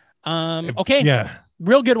 Okay. Yeah,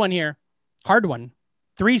 Real good one here. Hard one.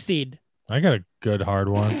 3 seed. I got a good hard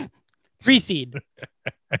one. 3 seed.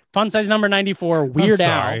 Fun size number 94. Weird I'm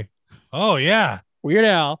Al. sorry. Oh yeah. Weird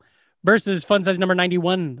Al versus fun size number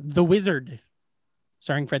 91. The Wizard.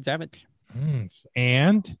 Starring Fred Savage.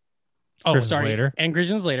 And Oh, Christian sorry. Slater. And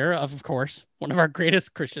Christian Slater, of course. One of our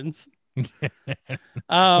greatest Christians.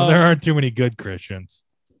 well, there aren't too many good Christians.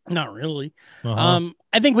 Not really. Uh-huh.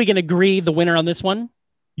 I think we can agree the winner on this one.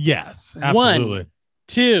 Yes, absolutely.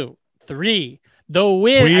 2, 3. The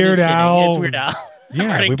Wiz. Weird Al. It's Weird Al. Yeah,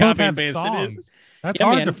 Already we both copy and have pasted it. songs. That's Yeah,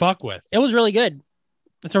 hard man. to fuck with. It was really good.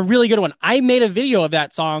 It's a really good one. I made a video of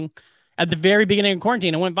that song at the very beginning of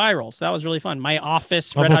quarantine. It went viral. So that was really fun. My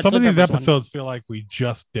Office. Red Also, Hot some of Chili these Peppers one. episodes feel like we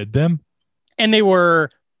just did them. And they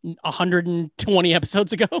were 120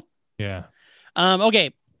 episodes ago. Yeah.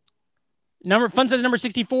 Okay. Fun size number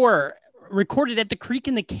 64, recorded at the Creek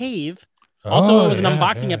in the Cave. Also, it was an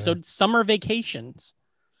unboxing episode. Summer Vacations.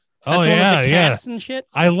 That's Oh the one yeah, with the yeah. cats and shit.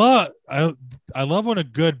 I love when a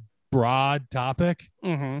good broad topic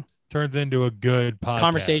Mm-hmm. turns into a good podcast.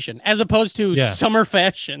 Conversation, as opposed to Yeah. summer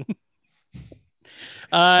fashion.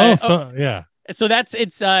 Yeah. So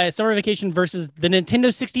it's Summer Vacation versus the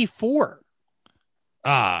Nintendo 64.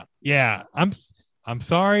 Yeah. I'm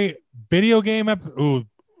sorry. Video game ooh,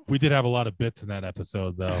 we did have a lot of bits in that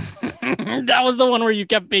episode though. That was the one where you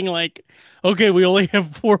kept being like, okay, we only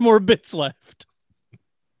have 4 more bits left.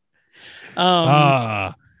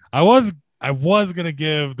 I was gonna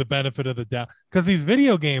give the benefit of the doubt because these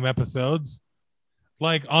video game episodes,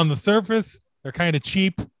 like on the surface, they're kind of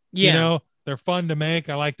cheap. Yeah. You know, they're fun to make.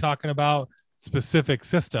 I like talking about specific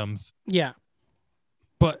systems. Yeah.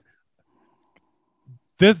 But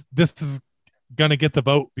this is gonna get the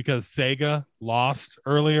vote because Sega lost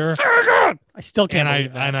earlier. I still can't.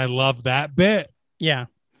 And I love that bit. Yeah.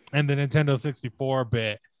 And the Nintendo 64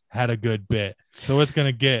 bit had a good bit. So it's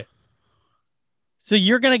gonna get So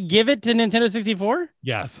you're gonna give it to Nintendo 64?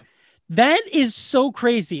 yes. That is so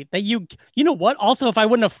crazy that you know what? Also, if I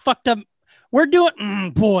wouldn't have fucked up, we're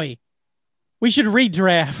doing boy. We should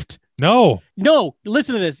redraft. No. No,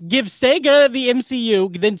 listen to this. Give Sega the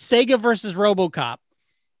MCU, then Sega versus RoboCop.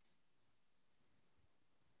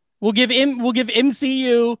 We'll give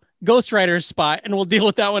MCU Ghost Rider's spot, and we'll deal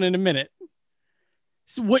with that one in a minute.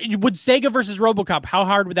 So would Sega versus RoboCop? How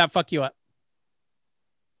hard would that fuck you up?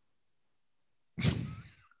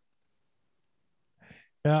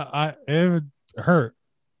 Yeah, it would hurt.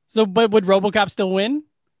 So, but would RoboCop still win?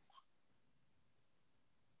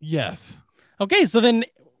 Yes. Okay, so then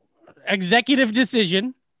executive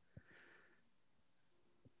decision.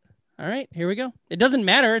 All right, here we go. It doesn't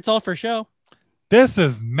matter. It's all for show. This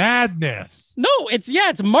is madness. No,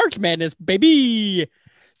 it's March Madness, baby.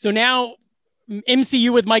 So now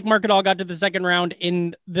MCU with Mike Marketall got to the second round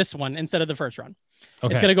in this one instead of the first round.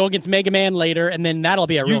 Okay. It's going to go against Mega Man later, and then that'll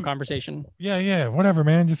be a real conversation. Yeah, whatever,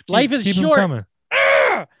 man. Just Life is keep 'em short. coming.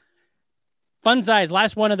 Fun size,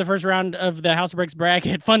 last one of the first round of the House of Bricks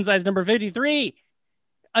bracket. Fun size number 53,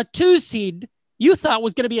 a 2 seed you thought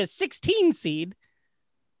was going to be a 16 seed.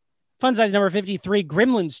 Fun size number 53,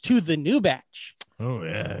 Gremlins 2, the new batch. Oh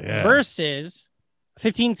yeah. Versus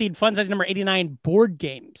 15 seed fun size number 89, Board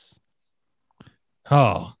Games.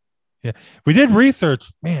 Oh, yeah. We did research,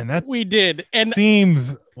 man. That We did, and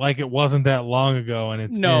seems like it wasn't that long ago, and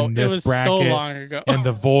it's no, in it this was bracket, so long ago. and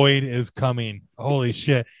the void is coming. Holy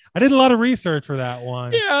shit! I did a lot of research for that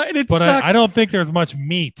one, Yeah, and it but sucks. I don't think there's much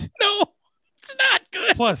meat. No, it's not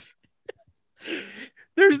good. Plus, I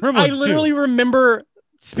Gremlins literally remember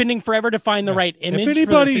spending forever to find the right image. for the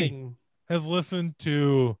anybody- thing. has listened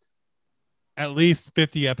to at least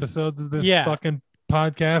 50 episodes of this Yeah. fucking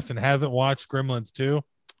podcast and hasn't watched Gremlins 2,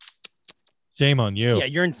 shame on you. Yeah,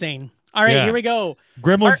 you're insane. All right, Yeah. here we go.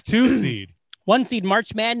 Gremlins 2 seed. 1 seed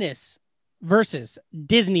March Madness versus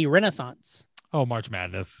Disney Renaissance. Oh, March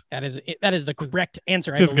Madness. That is the correct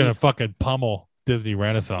answer. It's just gonna fucking pummel Disney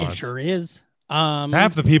Renaissance. It sure is.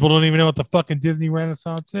 Half the people don't even know what the fucking Disney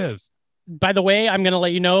Renaissance is. By the way, I'm gonna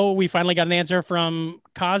let you know we finally got an answer from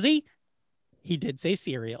Kazi. He did say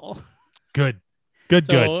cereal. Good. Good.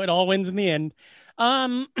 So it all wins in the end.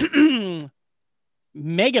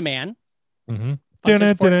 Mega Man. Mm-hmm. Fun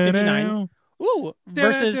Size 59. Ooh,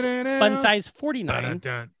 versus Fun Size 49.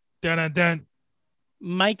 Dun.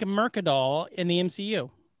 Mike Mercadal in the MCU.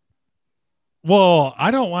 Well,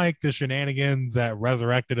 I don't like the shenanigans that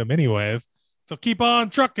resurrected him anyways. So keep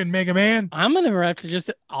on trucking, Mega Man. I'm gonna have to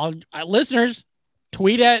just listeners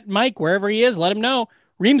tweet at Mike wherever he is. Let him know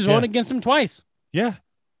Reams voted against him twice. Yeah.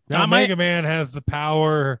 Now Mega Man has the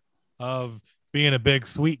power of being a big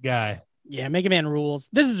sweet guy. Yeah, Mega Man rules.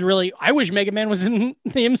 This is really. I wish Mega Man was in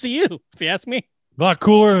the MCU. If you ask me, A lot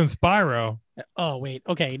cooler than Spyro. Oh wait,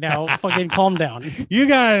 okay, now fucking calm down. You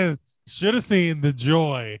guys should have seen the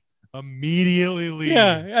joy immediately leave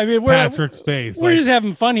I mean, Patrick's face. We're just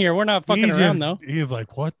having fun here. We're not fucking around though. He's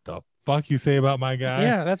like, "What the fuck you say about my guy?"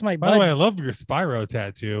 Yeah, that's my. By the way, I love your Spyro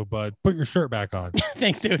tattoo, but put your shirt back on.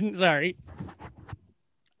 Thanks, dude. Sorry.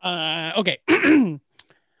 Okay.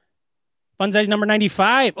 Fun size number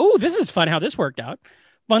 95. Oh, this is fun how this worked out.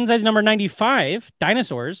 Fun size number 95,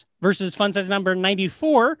 Dinosaurs, versus fun size number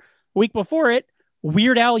 94, week before it,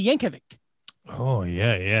 Weird Al Yankovic. Oh,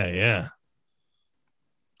 yeah.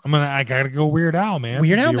 I gotta go Weird Al, man.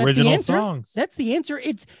 Weird Al, the that's original the answer. songs. That's the answer.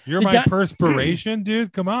 You're my perspiration,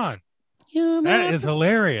 dude. Come on. That is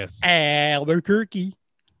hilarious. Albuquerque.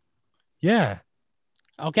 Yeah.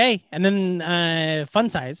 Okay. And then fun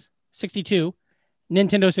size 62,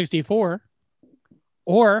 Nintendo 64,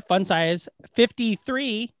 or fun size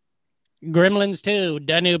 53, Gremlins 2,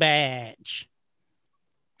 the new batch.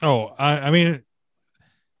 Oh, I mean,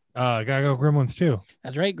 gotta go Gremlins too.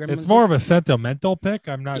 That's right. Gremlins. It's more of a sentimental pick.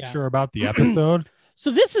 I'm not sure about the episode. So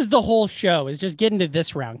this is the whole show, is just getting to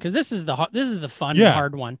this round because this is the fun,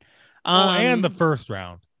 hard one. And the first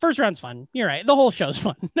round. First round's fun. You're right. The whole show's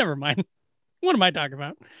fun. Never mind. What am I talking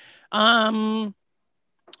about?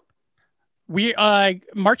 We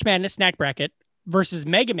March Madness snack bracket versus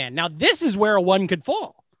Mega Man. Now this is where a one could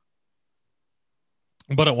fall,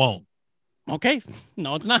 but it won't. Okay,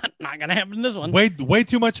 no, it's not gonna happen in this one. Way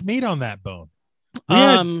too much meat on that bone. We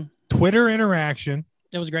had Twitter interaction.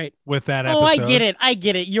 It was great with that episode. Oh, I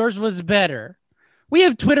get it. Yours was better. We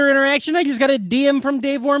have Twitter interaction. I just got a DM from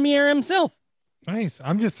Dave Warmier himself. Nice.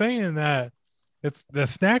 I'm just saying that it's the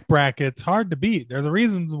snack bracket's hard to beat. There's a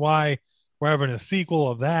reason why we're having a sequel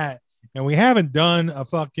of that. And we haven't done a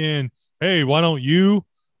fucking, hey, why don't you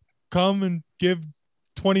come and give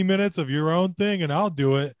 20 minutes of your own thing and I'll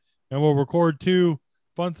do it. And we'll record 2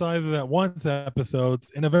 Fun Sizes at Once episodes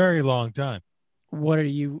in a very long time. What are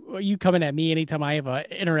you coming at me anytime I have an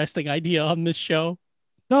interesting idea on this show?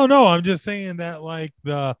 No, I'm just saying that like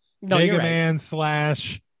the Mega Man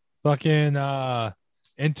 / fucking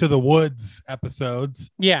Into the Woods episodes.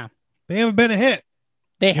 Yeah. They haven't been a hit.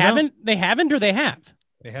 They haven't or they have?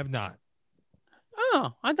 They have not.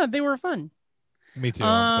 Oh, I thought they were fun. Me too.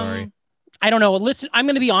 I'm sorry. I don't know. Listen, I'm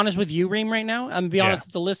going to be honest with you, Reem, right now. I'm going to be honest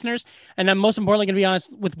with the listeners. And I'm most importantly going to be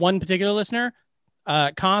honest with one particular listener,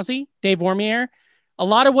 Kazi, Dave Warmier. A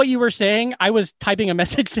lot of what you were saying, I was typing a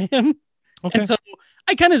message to him. Okay. And so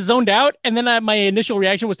I kind of zoned out. And then my initial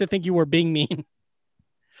reaction was to think you were being mean.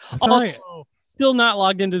 Also, right. Still not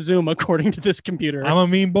logged into Zoom, according to this computer. I'm a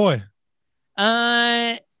mean boy.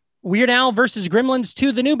 Weird Al versus Gremlins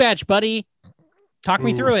 2, the new batch, buddy. Talk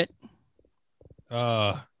me through it.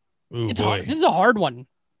 It's hard. This is a hard one.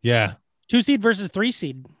 Yeah. 2 seed versus 3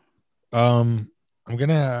 seed. I'm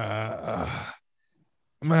gonna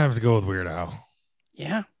have to go with Weird Al.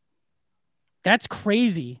 Yeah. That's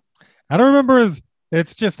crazy. I don't remember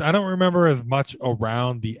as much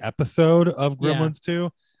around the episode of Gremlins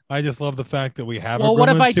 2. I just love the fact that we have a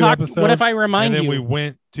Gremlins 2 episode. What if I remind you? And then we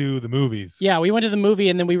went to the movies. Yeah, we went to the movie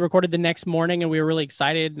and then we recorded the next morning and we were really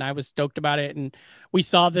excited and I was stoked about it. And we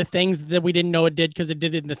saw the things that we didn't know it did because it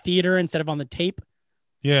did it in the theater instead of on the tape.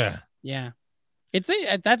 Yeah. Yeah.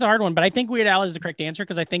 That's a hard one, but I think Weird Al is the correct answer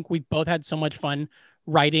because I think we both had so much fun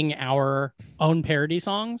writing our own parody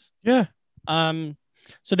songs. Yeah.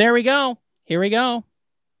 So there we go. Here we go.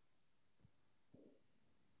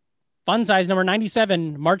 Fun size number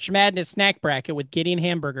 97, March Madness snack bracket with Gideon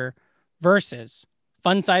Hamburger versus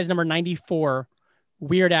fun size number 94,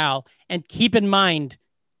 Weird Al. And keep in mind,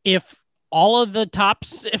 if all of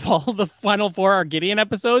the final 4 are Gideon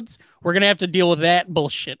episodes, we're going to have to deal with that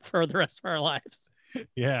bullshit for the rest of our lives.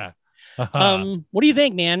 Yeah. What do you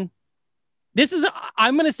think, man?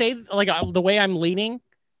 I'm going to say, like, the way I'm leaning,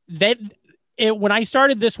 that when I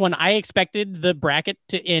started this one, I expected the bracket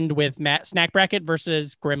to end with snack bracket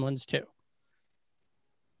versus Gremlins 2.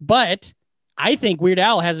 But I think Weird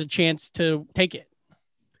Al has a chance to take it.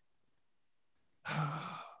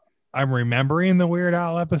 I'm remembering the Weird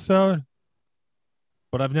Al episode.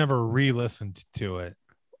 but I've never re-listened to it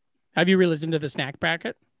Have you re-listened to the snack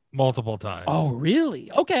bracket? multiple times. Oh,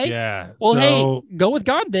 really? Okay. yeah. Well, so hey, go with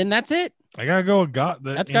God then. That's it. I gotta go with God.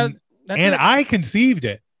 That's and it. I conceived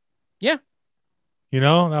it. Yeah. You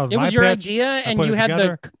know, that was It my was your pitch. idea, I and put you it had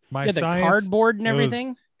together. the My you had the science. cardboard and It was-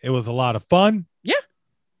 everything. It was a lot of fun.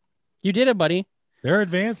 You did it, buddy. They're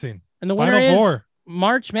advancing. And the winner Final is four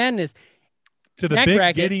March Madness. to the Snack big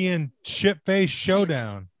bracket. Gideon shitface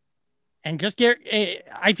showdown. And just get,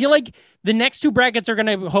 I feel like the next two brackets are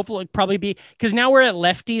going to hopefully probably be, because now we're at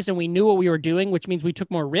lefties and we knew what we were doing, which means we took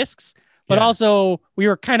more risks, but Yeah. also we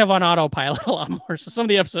were kind of on autopilot a lot more. So some of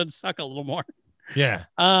the episodes suck a little more. Yeah,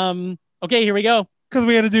 Okay, here we go. because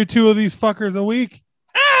we had to do 2 of these fuckers a week.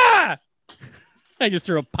 Ah! I just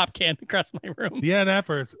threw a pop can across my room. The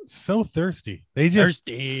NFers so thirsty. They just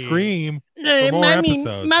Thirsty. scream. Hey, more mommy,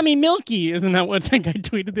 episodes. mommy Milky. Isn't that what that guy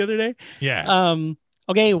tweeted the other day? Yeah.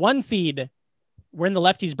 Okay, 1 seed. We're in the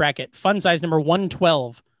lefties bracket. Fun size number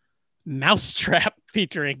 112. Mousetrap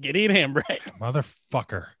featuring Gideon Hambright.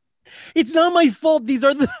 Motherfucker. It's not my fault. These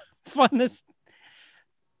are the funnest.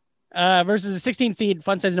 Versus a 16 seed.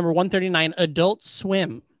 Fun size number 139. Adult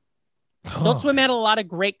Swim. Adult Oh, Swim had a lot of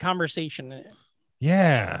great conversation in it.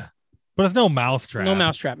 yeah. But it's no Mousetrap. No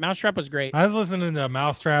Mousetrap. Mousetrap was great. I was listening to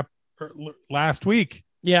Mousetrap last week.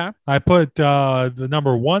 Yeah. I put the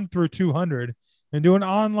number 1 through 200 and do an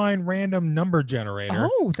online random number generator.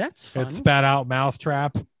 Oh, that's fun. It spat out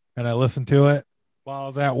Mousetrap, and I listened to it while I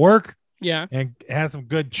was at work, Yeah, and it had some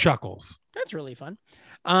good chuckles. that's really fun.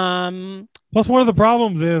 Plus, one of the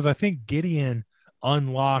problems is I think Gideon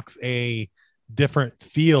unlocks a different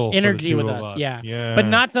feel, Energy for the with two of us, us. yeah. Yeah, But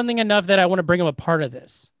not something enough that I want to bring him a part of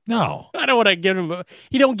this. no. I don't want to give him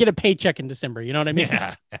he don't get a paycheck in December. You know what I mean?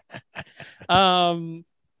 Yeah,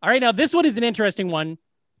 All right. Now this one is an interesting one.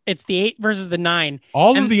 It's the 8 versus the 9.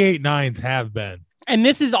 all And- of the 8-9s have been. And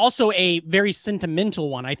this is also a very sentimental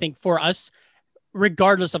one, I think, for us,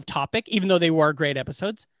 regardless of topic, even though they were great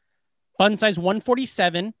episodes. Fun size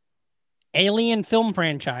 147, Alien film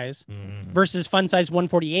franchise versus Fun size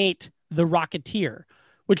 148, The Rocketeer,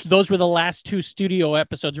 which those were the last 2 studio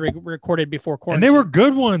episodes recorded before And quarantine. they were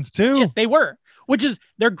good ones too. Yes, they were, which is,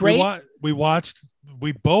 they're great.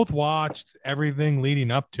 We both watched everything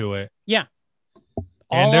leading up to it, All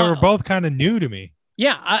and they were on- both kind of new to me.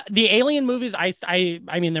 Yeah, the Alien movies, I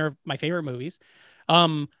mean, they're my favorite movies.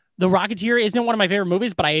 The Rocketeer isn't one of my favorite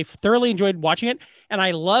movies, but I thoroughly enjoyed watching it, and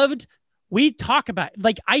I loved. We talk about,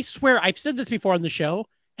 like, I swear I've said this before on the show.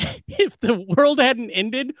 If the world hadn't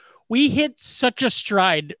ended, we hit such a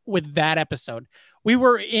stride with that episode. We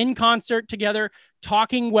were in concert together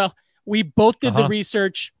talking. Well, we both did the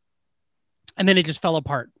research, and then it just fell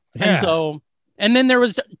apart. Yeah. And then there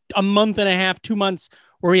was a month and a half, 2 months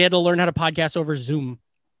where we had to learn how to podcast over Zoom.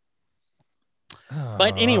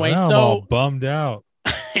 But anyway, now I'm so- all bummed out.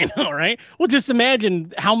 I know, right? Well, just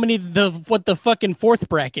imagine how many what the fucking 4th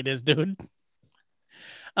bracket is, dude.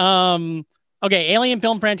 Okay, Alien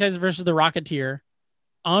film franchise versus The Rocketeer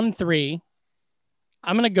on 3.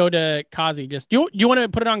 I'm gonna go to Kazi. Just do you want to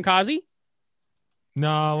put it on Kazi?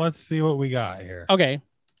 No, let's see what we got here. Okay,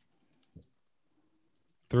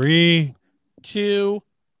 3. 2,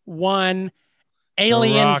 1.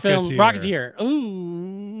 Alien film Rocketeer. Rocketeer.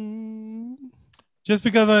 Ooh, Just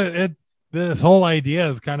because this whole idea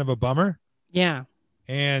is kind of a bummer, yeah.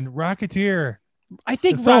 and Rocketeer I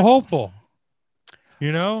think is so hopeful,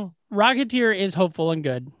 you know, Rocketeer is hopeful and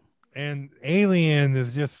good. and Alien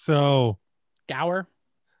is just so Dour.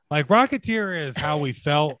 like Rocketeer is how we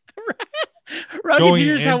felt.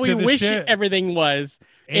 Rocketeer is how we into the wish shit. everything was.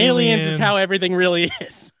 Aliens is Alien- how everything really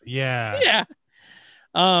is. Yeah. Yeah.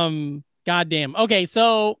 Goddamn. Okay,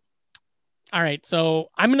 so all right, so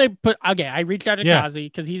I'm gonna put I reached out to Yeah. Kazi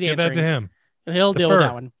because he's Give that answering. to him. He'll deal with Defer.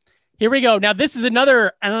 that one. Here we go. Now this is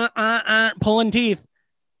another pulling teeth.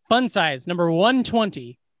 Fun size number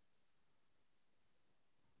 120.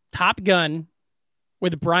 Top Gun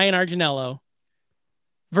with Brian Arginello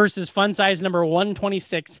versus fun size number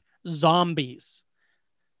 126. Zombies.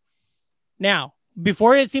 Now,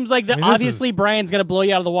 before it seems like I mean, this obviously Brian's gonna blow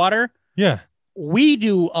you out of the water. Yeah. We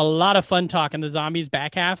do a lot of fun talk in the Zombies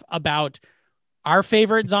back half about our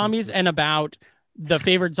favorite zombies and about the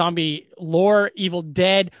favorite zombie lore, Evil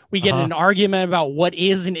Dead. We get in an argument about what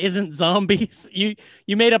is and isn't zombies. You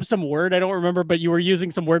made up some word, I don't remember, but you were using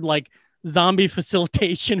some word like zombie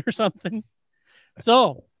facilitation or something.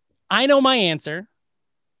 So I know my answer.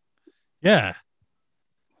 Yeah.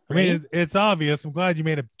 I mean, Right? it's obvious. I'm glad you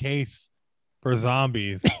made a case for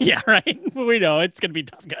zombies. Yeah, right. We know it's gonna be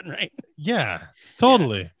Top Gun, right? Yeah,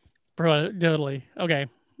 totally. Bro, totally. Okay.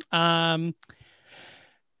 Fun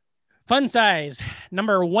Fun size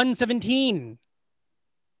number 117.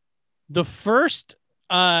 The first,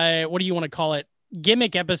 what do you want to call it?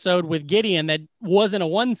 Gimmick episode with Gideon that wasn't a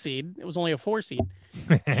 1 seed. It was only a 4 seed.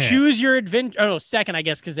 Choose Your Adventure. Oh, no, second, I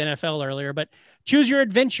guess, because NFL earlier, but Choose Your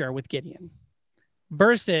Adventure with Gideon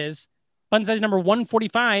versus fun size number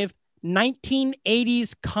 145,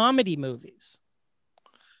 1980s comedy movies.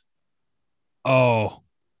 Oh.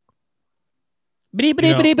 Beep,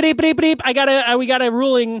 beep, beep, beep, beep, beep. We got a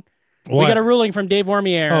ruling. What? We got a ruling from Dave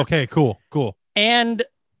Warmier. Okay, cool. And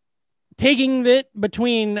taking it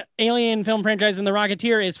between Alien film franchise and The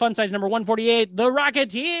Rocketeer is fun size number 148, The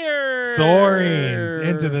Rocketeer. Soaring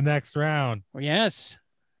into the next round. Yes.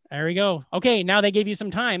 There we go. Okay, now they gave you some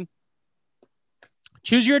time.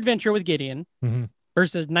 Choose Your Adventure with Gideon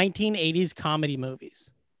versus 1980s comedy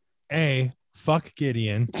movies. A, fuck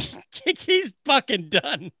Gideon. He's fucking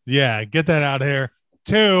done. Yeah, get that out here.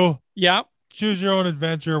 2, Yeah. Choose Your Own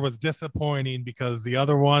Adventure was disappointing because the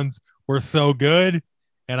other ones were so good,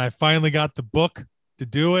 and I finally got the book to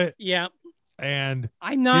do it. Yeah. And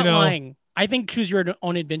I'm not lying. I think Choose Your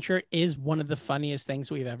Own Adventure is one of the funniest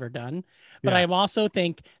things we've ever done. But I also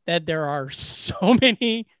think that there are so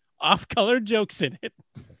many off-color jokes in it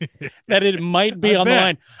that it might be on the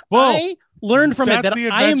line. Well, I learned from it that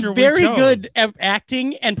I am very good at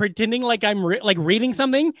acting and pretending like I'm like reading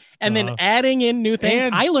something and then adding in new things.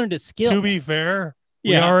 And I learned a skill. To be fair,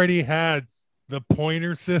 we already had the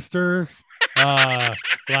Pointer Sisters,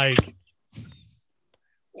 like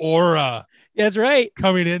Aura. That's right.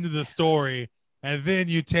 Coming into the story, and then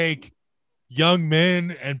you take young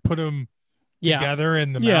men and put them together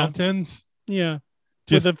in the mountains. Yeah.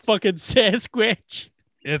 With a fucking Sasquatch.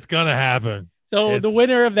 It's gonna happen. So the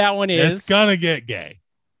winner of that one is. It's gonna get gay.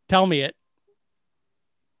 Tell me it.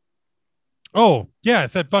 Oh yeah, I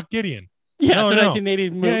said fuck Gideon. Yeah, so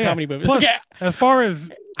 1980s comedy movies. Plus, as far as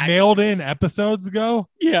nailed in episodes go,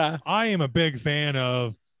 I am a big fan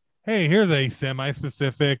of. Hey, here's a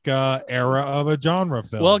semi-specific era of a genre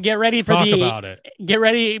film. Well, get ready for about it. Get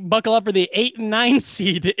ready, buckle up for the 8 and 9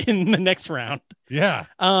 seed in the next round. Yeah.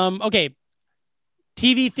 Okay.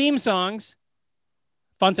 TV theme songs,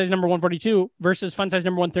 fun size number 142 versus fun size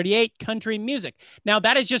number 138, country music. Now,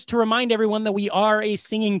 that is just to remind everyone that we are a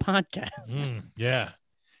singing podcast. Yeah.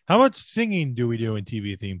 How much singing do we do in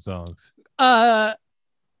TV theme songs? As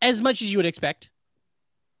much as you would expect.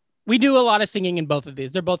 We do a lot of singing in both of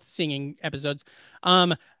these. They're both singing episodes.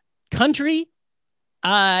 Country,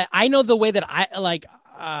 I know the way that I like.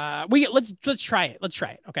 Let's try it. Let's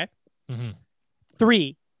try it. Okay.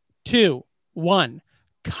 3, 2, 1.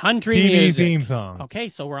 Country TV music. theme songs. Okay,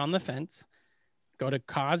 so we're on the fence. Go to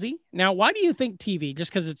Kazi. Now, why do you think TV?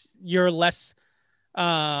 Just because you're less.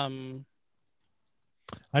 I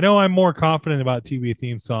know I'm more confident about TV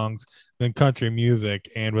theme songs than country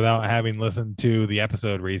music, and without having listened to the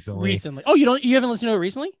episode recently. Oh, you haven't listened to it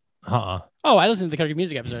recently? Oh, I listen to the country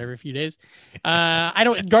music episode every few days. I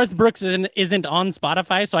don't. Garth Brooks isn't on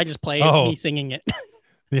Spotify, so I just play me singing it.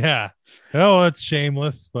 Yeah. Oh, it's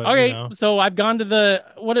shameless. But okay, so I've gone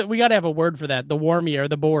to we got to have a word for that. The Warmier,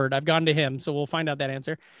 the board. I've gone to him, so we'll find out that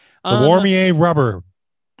answer. The Warmier rubber.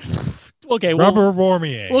 Okay, rubber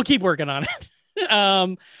Warmier. We'll keep working on it.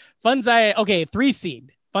 Fun size. Okay, 3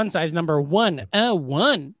 seed. Fun size number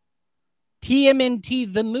 101.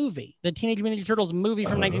 TMNT the movie, the Teenage Mutant Ninja Turtles movie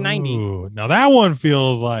from 1990. Now that one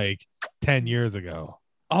feels like 10 years ago.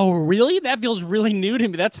 Oh, really? That feels really new to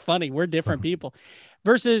me. That's funny. We're different people.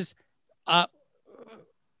 Versus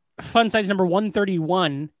fun size number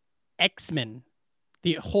 131, X-Men,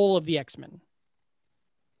 the whole of the X-Men.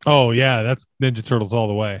 Oh yeah, that's Ninja Turtles all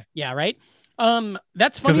the way. Yeah, right.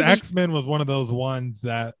 That's funny. Because X-Men was one of those ones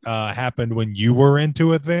that happened when you were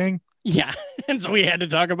into a thing. Yeah, and so we had to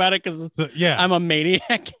talk about it because I'm a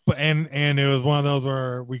maniac. And it was one of those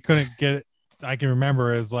where we couldn't get it. I can remember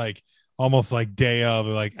as like almost like day of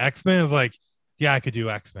like X-Men is like, yeah, I could do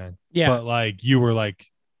X-Men. Yeah, but like you were like,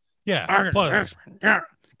 X-Men. Yeah.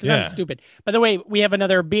 Because I'm stupid. By the way, we have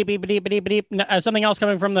another beep, beep, beep, beep, beep, something else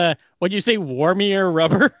coming from the, what'd you say, Warmier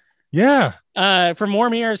rubber? Yeah. From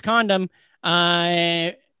Warmier's condom.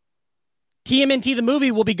 TMNT the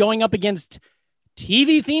movie will be going up against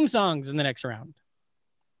TV theme songs in the next round.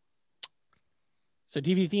 So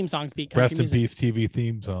TV theme songs beat country Rest in music. peace, TV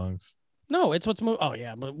theme songs. No, it's what's oh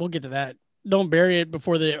yeah, but we'll get to that. Don't bury it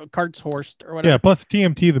before the cart's horsed or whatever. Yeah, plus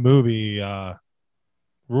TMT the movie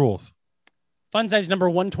rules. Fun size number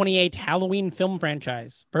 128, Halloween film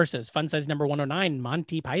franchise versus fun size number 109,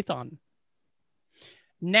 Monty Python.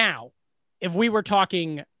 Now, if we were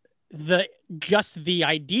talking just the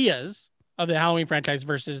ideas of the Halloween franchise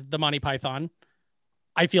versus the Monty Python,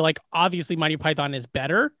 I feel like obviously Monty Python is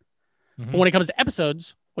better. But when it comes to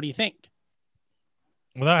episodes, what do you think?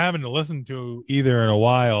 Without having to listen to either in a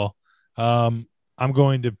while, I'm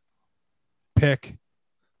going to pick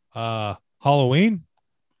Halloween.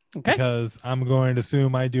 Okay. Because I'm going to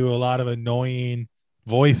assume I do a lot of annoying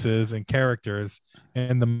voices and characters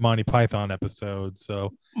in the Monty Python episode. So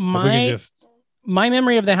if we can just my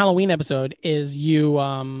memory of the Halloween episode is you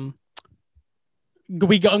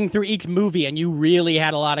we going through each movie and you really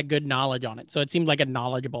had a lot of good knowledge on it. So it seemed like a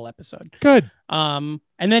knowledgeable episode. good. And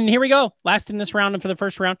then here we go. Last in this round and for the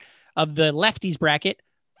first round of the lefties bracket,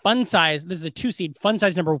 fun size. This is a 2-seed, fun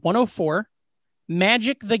size number 104,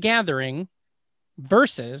 Magic the Gathering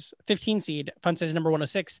versus 15 seed, fun size number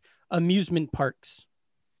 106, amusement parks.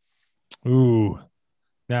 Ooh.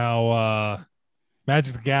 Now,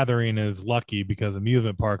 Magic the Gathering is lucky because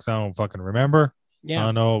amusement parks, I don't fucking remember. I Yeah.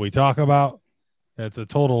 don't know what we talk about. It's a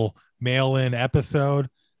total mail-in episode.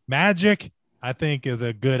 Magic, I think, is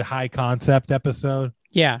a good high concept episode,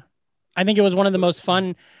 Yeah. I think it was one of the most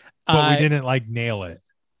fun. but we didn't like nail it.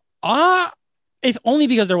 If only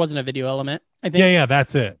because there wasn't a video element. I think. Yeah,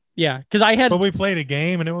 that's it. Yeah. Because I had, But we played a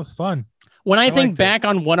game and it was fun. when I I think liked it. back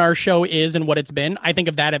on what our show is and what it's been, I think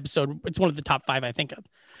of that episode. It's one of the top 5 I think of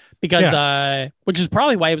because, which is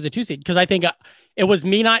probably why it was a 2-seed. Because I think it was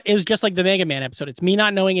just like the Mega Man episode. It's me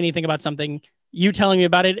not knowing anything about something, you telling me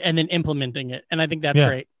about it, and then implementing it. And I think that's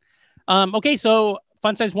great. Okay. So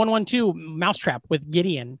fun size 112, Mousetrap with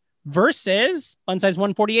Gideon versus fun size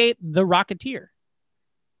 148, The Rocketeer.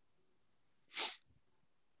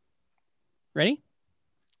 Ready?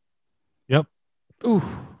 Yep. Ooh.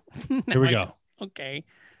 Here we go. Okay.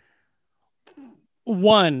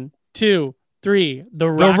 1, 2, 3. The The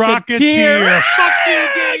Rocketeer. Rocketeer. Fuck you,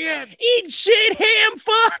 Gideon. Eat shit, ham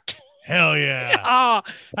fuck. Hell yeah. Oh,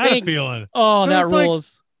 I had a thank- feeling. oh, that It's like-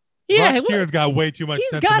 rules. Yeah, Rocketeer's got way too much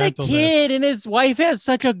he's got a sentimentalness. kid, and his wife has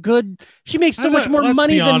such a good. She makes so much more Let's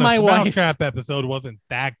money be than honest, my the wife. Mousetrap episode wasn't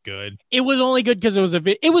that good. It was only good because it was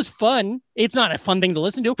it was fun. It's not a fun thing to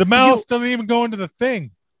listen to. The mouse doesn't even go into the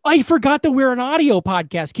thing. I forgot that we're an audio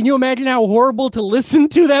podcast. Can you imagine how horrible to listen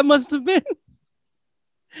to that must have been?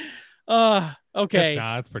 Okay.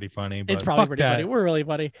 It's pretty funny. But It's probably fuck pretty that. funny. We're really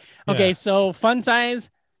funny. Yeah. Okay, so fun size,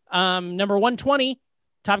 number 120,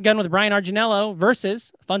 Top Gun with Brian Arginello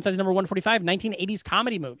versus fun size number 145, 1980s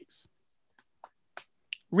comedy movies.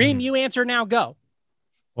 Reem, you answer now. Go.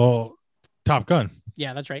 Well, Top Gun.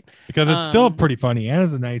 Yeah, that's right. Because it's still pretty funny and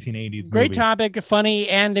it's a 1980s Great movie. topic, funny,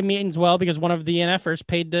 and it means well because one of the NFers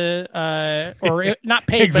paid to, not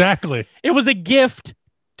paid, Exactly. but it was a gift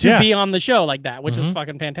to Yeah. be on the show like that, which was Mhm.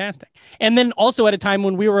 fucking fantastic. And then also at a time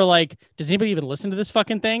when we were like, does anybody even listen to this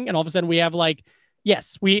fucking thing? And all of a sudden we have like,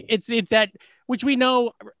 yes, it's that, which we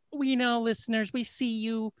know, listeners, we see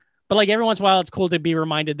you. But like every once in a while, it's cool to be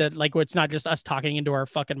reminded that like it's not just us talking into our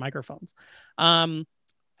fucking microphones.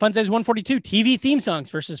 Fun size 142, TV theme songs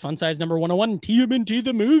versus fun size number 101, TMNT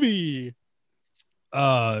the movie.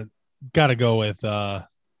 Gotta go with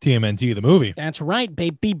TMNT the movie. That's right,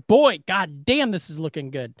 baby boy. God damn, this is looking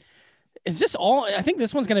good. Is this all? I think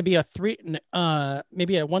this one's going to be a 3,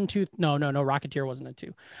 maybe a 1, 2. No. Rocketeer wasn't a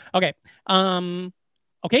 2. Okay.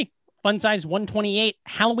 Okay. Fun size 128,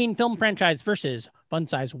 Halloween film franchise versus fun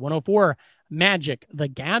size 104, Magic the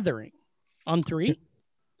Gathering. On 3,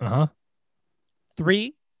 Uh-huh.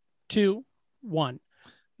 3, 2, 1.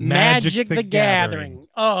 Magic the Gathering.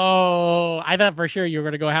 Oh, I thought for sure you were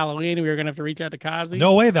going to go Halloween. We were going to have to reach out to Kazi.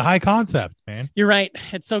 No way, the high concept, man. You're right.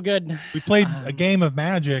 It's so good. We played a game of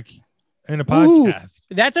Magic in a Ooh. podcast.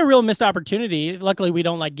 That's a real missed opportunity. Luckily, we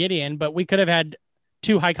don't like Gideon, but we could have had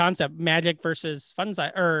 2 high concept Magic versus Fun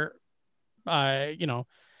Size or,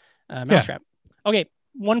 Mousetrap. Okay.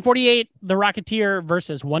 148, The Rocketeer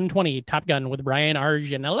versus 120, Top Gun with Brian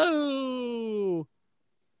Arginello.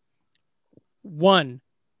 1,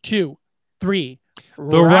 2, 3. The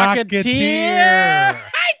Rocketeer.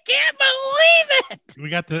 I can't believe it.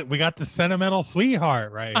 We got the sentimental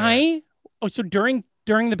sweetheart right here. So during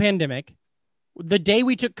the pandemic, the day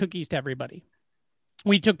we took cookies to everybody,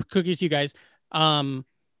 we took cookies to you guys, to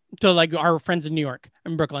like our friends in New York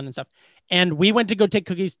and Brooklyn and stuff. And we went to go take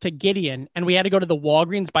cookies to Gideon, and we had to go to the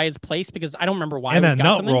Walgreens by his place because I don't remember why. And we a got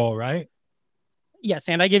nut something. roll, right? Yes,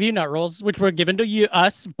 and I gave you nut rolls, which were given to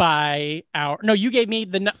us by our. No, you gave me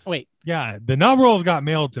the nut. Wait, Yeah, the nut rolls got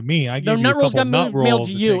mailed to me. I the gave you nut a rolls couple got nut rolls mailed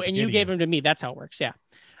to you, take and you Gideon. gave them to me. That's how it works. Yeah.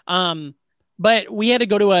 But we had to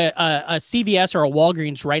go to a CVS or a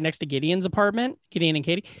Walgreens right next to Gideon's apartment, Gideon and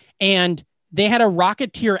Katie, and they had a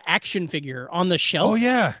Rocketeer action figure on the shelf. Oh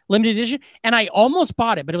yeah, Limited edition, and I almost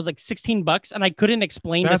bought it, but it was like $16, and I couldn't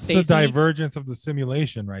explain that's to the Stacey. divergence of the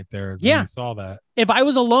simulation right there. Is when Yeah. you saw that. If I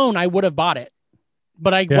was alone, I would have bought it,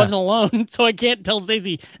 but I Yeah. wasn't alone, so I can't tell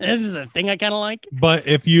Stacey this is a thing I kind of like. But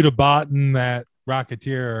if you'd have bought in that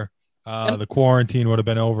Rocketeer, the quarantine would have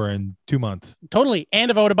been over in 2 months. Totally. And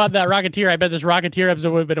if I would have bought that Rocketeer, I bet this Rocketeer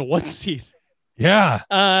episode would have been a 1 seed. Yeah.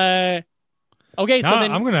 Okay, so Now,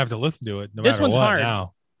 then I'm gonna have to listen to it. No this matter one's what hard.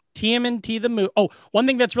 now. TMNT the movie. Oh, one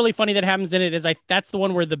thing that's really funny that happens in it is that's the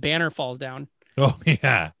one where the banner falls down Oh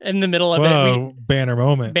yeah. in the middle of it. Whoa, banner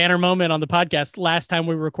moment. Banner moment on the podcast. Last time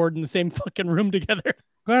we recorded in the same fucking room together.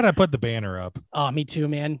 Glad I put the banner up. Oh, me too,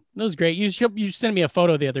 man. That was great. You sent me a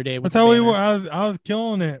photo the other day. With That's the how we banner. were. I was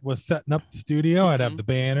killing it. Was setting up the studio. I'd have the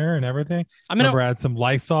banner and everything. I'm gonna. Remember, I had some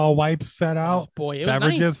Lysol wipes set Oh out. boy, it was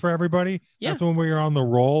Beverages nice. for everybody. Yeah. That's when we were on the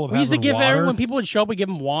roll. Of We used to having give everyone waters. people would show up. We give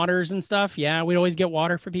them waters and stuff. Yeah, we'd always get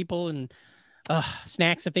water for people and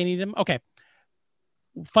snacks if they needed them. Okay.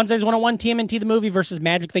 Fun Size 101, TMNT the movie versus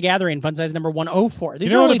Magic the Gathering. Fun Size number 104. These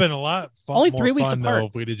You know, are it would only, have been a lot fun, only more 3 weeks fun, apart. though,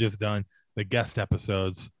 if we'd have just done the guest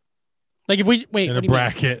episodes like if we wait. in What a do you mean?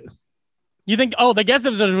 bracket. You think? Oh, the guest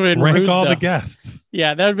episode would have been Rank rude. all though. the guests.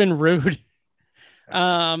 Yeah, that would have been rude.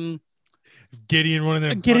 Gideon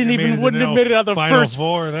wouldn't Wouldn't have made it out of the final first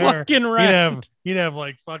four there. fucking round. He'd have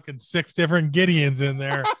like fucking 6 different Gideons in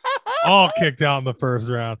there, all kicked out in the first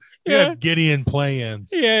round. You'd Yeah. have Gideon play-ins.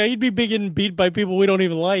 Yeah, he'd be big and beat by people we don't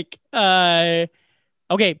even like.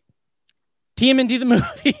 Okay. TMNT the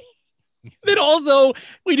movie. Then also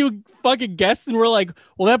we do fucking guests and we're like,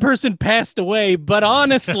 well, that person passed away, but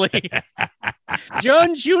honestly,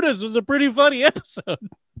 John Judas was a pretty funny episode.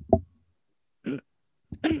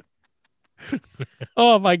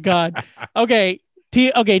 Oh my god. Okay.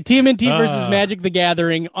 TMNT versus Magic the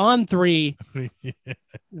Gathering on 3.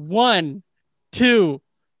 1, 2,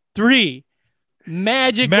 3.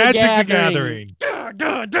 Magic the Gathering.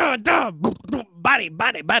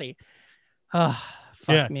 Body. Ah,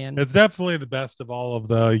 fuck, Yeah, man. It's definitely the best of all of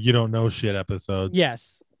the you don't know shit episodes.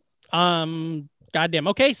 Yes. Goddamn.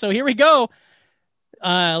 Okay, so here we go.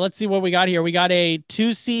 Let's see what we got here. We got a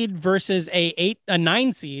 2 seed versus a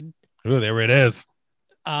 9 seed. Ooh, there it is.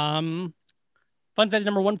 Fun Size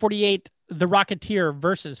number 148, The Rocketeer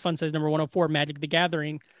versus Fun Size number 104, Magic the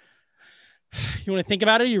Gathering. You want to think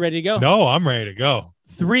about it? Are you ready to go? No, I'm ready to go.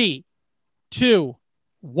 3, 2,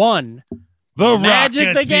 1. The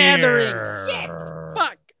Magic the Rocketeer. Gathering.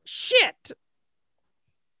 Fuck. Shit.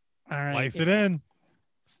 All right. Slice it in.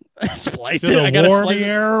 Splice To it. I the gotta Warm splice it.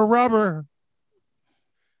 Air Rubber.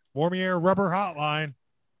 Warm Air Rubber Hotline.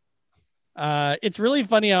 It's really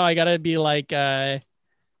funny how I gotta be like I'm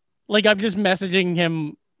just messaging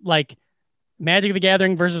him like Magic the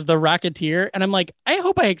Gathering versus the Rocketeer, and I'm like, I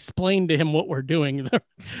hope I explained to him what we're doing,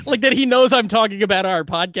 like that he knows I'm talking about our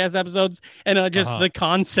podcast episodes and just the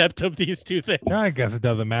concept of these two things. No, I guess it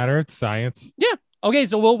doesn't matter. It's science. Okay,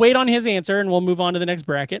 so we'll wait on his answer and we'll move on to the next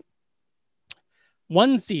bracket.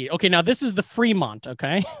 1 seed. Okay, now this is the Fremont.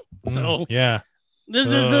 Okay, so Yeah. this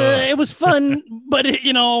is it was fun, but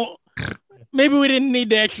maybe we didn't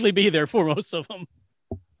need to actually be there for most of them.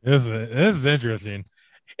 This is interesting.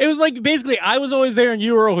 It was like basically I was always there and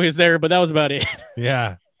you were always there, but that was about it.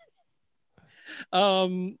 Yeah.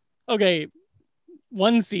 Okay.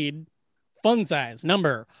 1 seed, Fun Size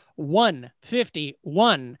number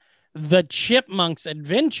 151, The Chipmunks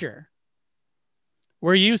Adventure,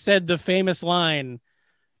 where you said the famous line,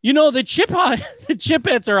 the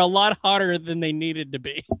Chipettes are a lot hotter than they needed to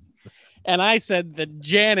be. And I said that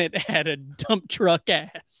Janet had a dump truck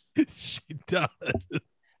ass. She does.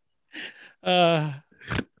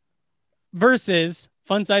 Versus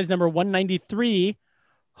Fun Size number 193,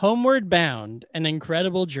 Homeward Bound, An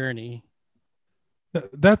Incredible Journey.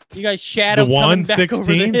 That's You guys shadow The coming back over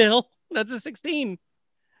the 116? hill. That's a 16.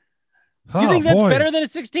 oh, You think that's boy. better than a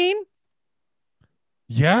 16?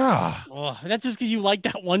 Yeah. Oh, that's just because you like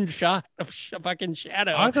that one shot of fucking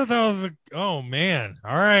shadow. I thought that was oh man.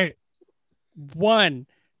 All right. 1,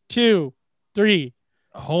 2, 3.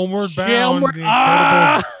 Homeward Bound. Homeward- the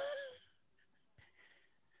incredible-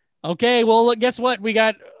 Okay, well, guess what? We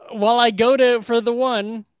got, while I go for the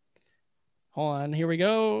 1. Hold on, here we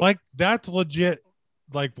go. Like that's legit.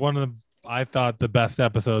 Like one of I thought the best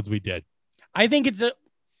episodes we did I think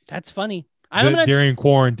that's funny. I'm gonna, during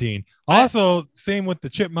quarantine. Also, same with the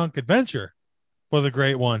Chipmunk Adventure was a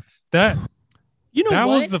great one. That what?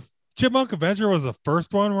 was the Chipmunk Adventure was the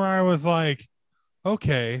first one where I was like,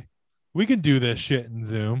 okay, we can do this shit in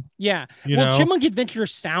Zoom. Yeah. You Well, know? Chipmunk Adventure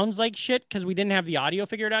sounds like shit because we didn't have the audio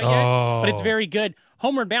figured out yet, but it's Oh. very good.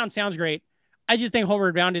 Homeward Bound sounds great. I just think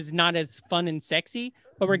Homeward Bound is not as fun and sexy,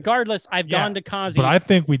 but regardless, I've Yeah, gone to Kazi. But I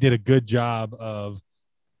think we did a good job of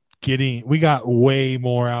we got way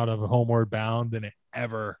more out of Homeward Bound than it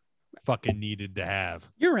ever fucking needed to have.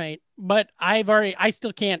 You're right, but I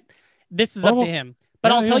still can't. This is up Well, to him.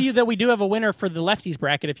 But yeah, I'll tell yeah. you that we do have a winner for the lefties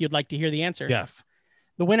bracket if you'd like to hear the answer. Yes.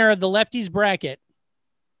 The winner of the lefties bracket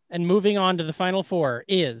and moving on to the final four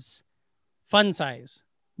is fun size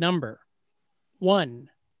number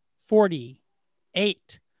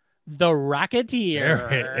 148, The Rocketeer.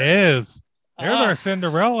 There it is. There's Ah. our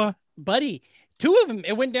Cinderella. Buddy. Two of them.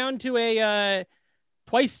 It went down to a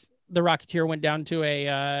twice. The Rocketeer went down to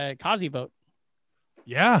a Kazi vote.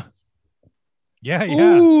 Yeah. Yeah.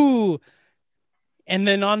 Ooh. And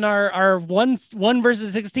then on our one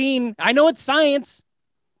versus 16, I know it's science,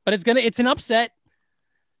 but it's an upset.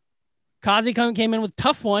 Kazi came in with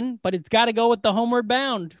tough one, but it's got to go with the Homeward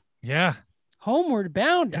Bound. Yeah. Homeward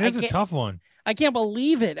Bound. It is a tough one. I can't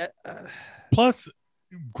believe it. Plus,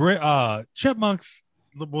 Chipmunks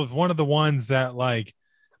was one of the ones that, like,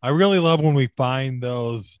 I really love when we find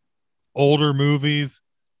those older movies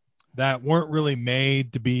that weren't really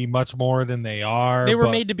made to be much more than they are. They were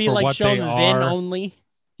but made to be for like what shown they then are- only.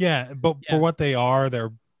 Yeah, but Yeah. for what they are,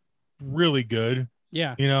 they're really good.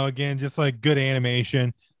 Yeah. You know, again, just like good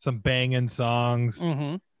animation, some banging songs,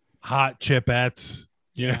 Mm-hmm. hot chipettes,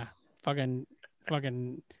 Yeah. Fucking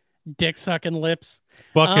dick sucking lips.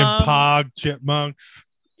 fucking Um, chipmunks.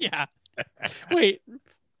 Yeah. Wait.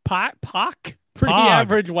 Pock? Pretty Pog.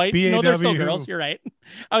 average white. No, they're still PAW. girls. You're right.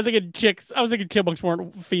 I was thinking chicks. I was thinking chipmunks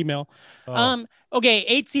weren't female. Oh, Okay,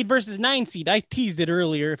 8 seed versus 9 seed. I teased it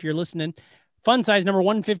earlier if you're listening. Fun size number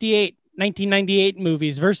 158, 1998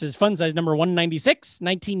 movies versus fun size number 196,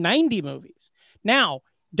 1990 movies. Now,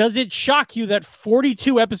 does it shock you that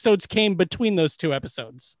 42 episodes came between those two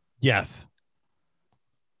episodes? yes.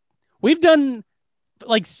 We've done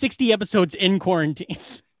like 60 episodes in quarantine.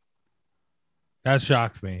 That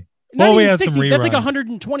shocks me. Not Well, we even had some 60. That's like reruns.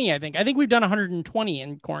 120, I think. I think we've done 120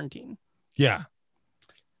 in quarantine. Yeah.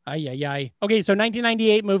 Ay. Okay, so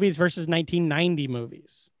 1998 movies versus 1990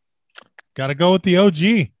 movies. Got to go with the OG.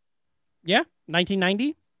 Yeah,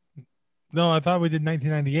 1990? No, I thought we did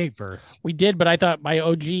 1998 first. We did, but I thought by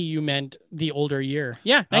OG you meant the older year.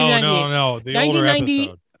 Yeah, Oh, 1998. no. The older 1990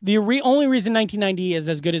 episode. The only reason 1990 is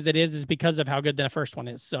as good as it is because of how good the first one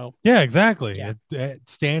is. So Yeah, exactly. Yeah.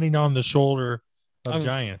 It's standing on the shoulder of Of-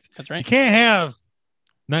 giants. that's You right. can't have,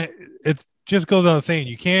 it just goes without saying,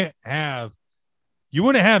 you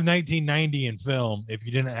wouldn't have 1990 in film if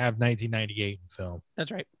you didn't have 1998 in film. That's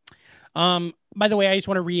right. By the way, I just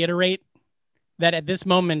want to reiterate that at this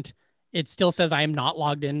moment, it still says I am not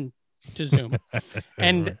logged in to Zoom.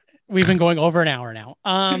 And we've been going over an hour now.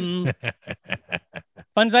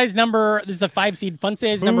 Fun size number, this is a 5 seed. Fun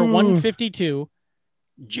size number Ooh. 152,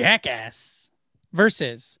 Jackass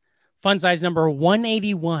versus fun size number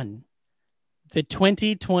 181, the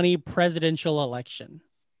 2020 presidential election,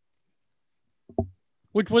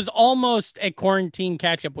 which was almost a quarantine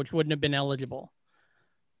catch up, which wouldn't have been eligible.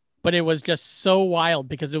 But it was just so wild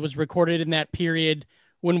because it was recorded in that period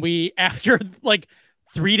when we, after like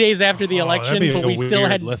 3 days after the Oh, that'd election, be but a we still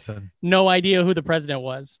weird had listen. no idea who the president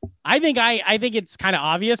was. I think it's kind of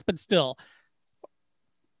obvious, but still,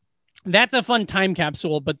 that's a fun time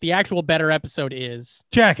capsule. But the actual better episode is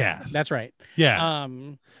Jackass. that's right. Yeah.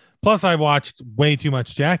 Plus, I watched way too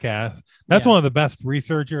much Jackass. That's Yeah. one of the best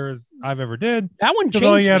researchers I've ever did. That one Because changed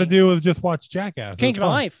all you had to me. do was just watch Jackass. It Changed was my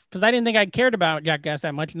fun. life because I didn't think I cared about Jackass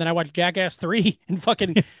that much, and then I watched Jackass 3, and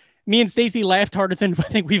fucking me and Stacy laughed harder than I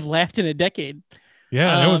think we've laughed in a decade.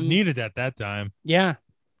 Yeah, that was Um, needed at that time. Yeah.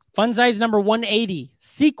 Fun size number 180,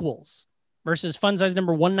 sequels versus fun size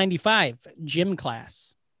number 195, gym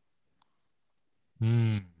class.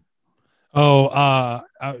 Hmm. Oh,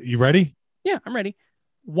 you ready? Yeah, I'm ready.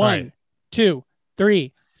 1, right. 2,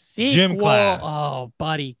 3. Sequel. Gym class. Oh,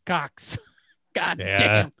 buddy, Cox. God Yeah.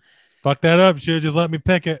 damn. Fuck that up. Should have just let me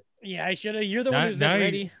pick it. Yeah, I should have. You're the Now- one who's now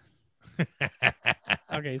not you- ready.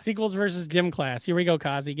 Okay, sequels versus gym class. Here we go,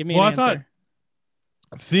 Kazi. Give me Well, an I answer.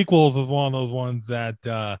 thought sequels was one of those ones that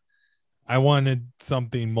I wanted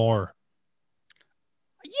something more.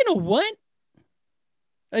 You know what?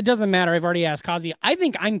 It doesn't matter. I've already asked Kazi. I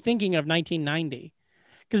think I'm thinking of 1990.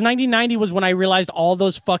 Because 1990 was when I realized all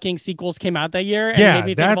those fucking sequels came out that year and Yeah, made me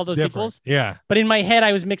think that's of all those different. sequels. Yeah. But in my head,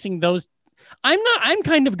 I was mixing those. I'm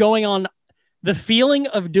kind of going on the feeling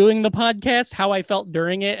of doing the podcast, how I felt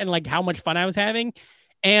during it, and like how much fun I was having,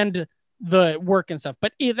 and the work and stuff.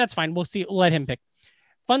 But that's fine. We'll see. We'll let him pick.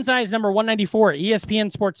 Fun size number 194,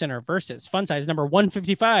 ESPN Sports Center versus fun size number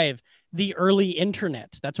 155, the early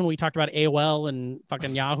internet. That's when we talked about AOL and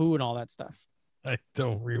fucking Yahoo and all that stuff. I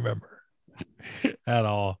don't remember at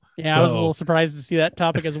all. Yeah, I was a So- little surprised to see that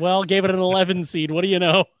topic as well. Gave it an 11 seed. What do you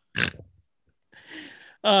know?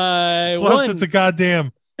 Plus, One. it's a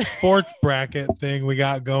goddamn sports bracket thing we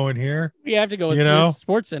got going here. We have to go with You know?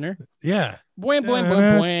 Sports Center. Yeah. Bwam, bwam,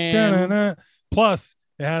 bwam, bwam. Da-na-na. Plus,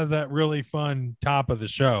 it has that really fun top of the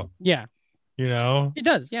show. Yeah, You know, it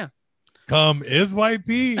does. Yeah. come is White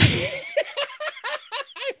Pea. I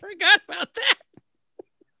forgot about that.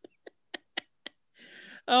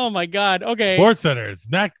 Oh my God. Okay. Sports Center is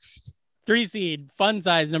next. 3 seed fun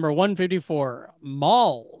size number 154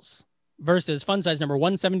 Malls versus fun size number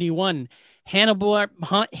 171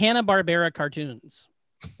 Hanna-Barbera cartoons.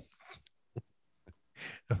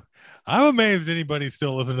 I'm amazed anybody's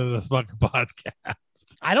still listening to this fucking podcast.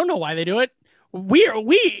 I don't know why they do it. We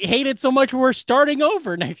hate it so much we're starting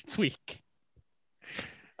over next week.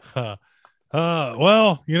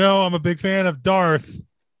 Well, you know, I'm a big fan of Darth.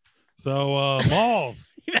 So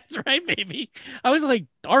Malls. That's right, baby. I was like,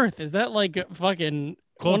 Darth, is that like fucking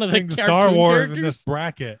one of the Closest thing to Star cartoon Wars characters? in this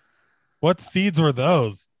bracket. What seeds were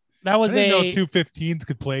those? That was I didn't know a two 15s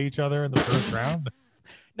could play each other in the first round.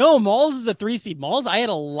 no. Malls is a 3 seed. Malls, I had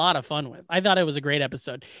a lot of fun with. I thought it was a great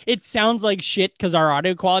episode. It sounds like shit because our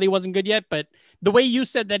audio quality wasn't good yet, but the way you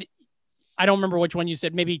said that, I don't remember which one you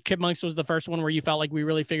said. Maybe Chipmunks was the first one where you felt like we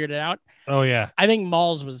really figured it out. Oh yeah. I think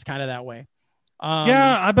Malls was kind of that way.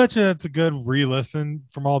 Yeah, I bet you it's a good re-listen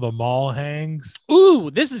from all the mall hangs. Ooh,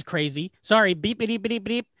 this is crazy. Sorry, beep beep beep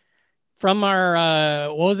beep. From our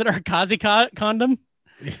what was it? Our Kazi condom.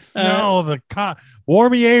 No, the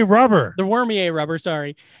Warmier rubber The Wormier rubber.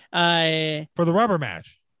 Sorry. for the rubber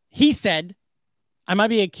match. He said, I might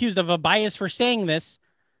be accused of a bias for saying this,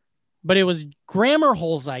 but it was Grammar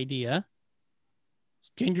Hole's idea.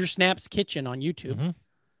 Ginger Snaps Kitchen on YouTube. Mhm.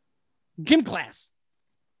 Gym class.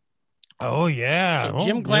 Oh yeah, So Oh,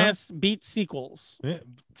 gym yeah. class beats sequels. Yeah.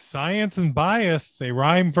 Science and bias, they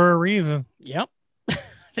rhyme for a reason. Yep,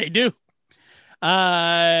 they do.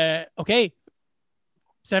 Okay.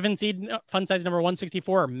 7 seed fun size number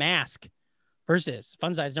 164 Mask versus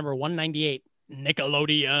fun size number 198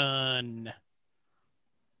 Nickelodeon.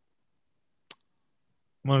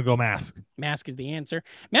 I'm gonna go Mask. Mask is the answer.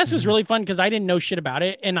 Mask was really fun because I didn't know shit about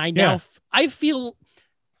it, and I now Yeah. I feel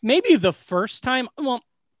maybe the first time. Well,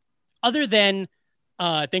 other than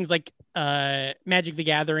things like Magic the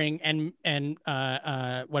Gathering and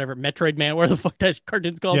whatever Metroid Man, where the fuck that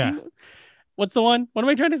cartoon's called. Yeah. What's the one? What am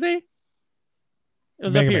I trying to say? It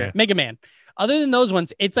was Mega up here. Man. Mega Man. Other than those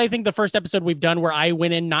ones, it's I think the first episode we've done where I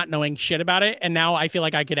went in not knowing shit about it, and now I feel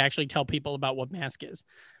like I could actually tell people about what Mask is.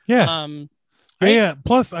 Yeah, Um, yeah, right? yeah.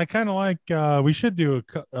 Plus, I kind of like. We should do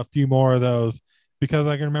a few more of those because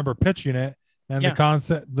I can remember pitching it and Yeah. the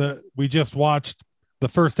concept that we just watched the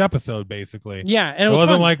first episode basically. Yeah, and It it was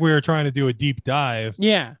wasn't fun. like we were trying to do a deep dive.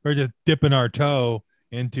 Yeah. We're just dipping our toe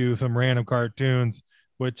into some random cartoons,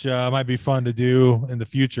 which might be fun to do in the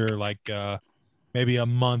future, like maybe a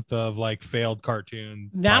month of like failed cartoon.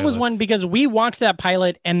 That was one pilots. because we watched that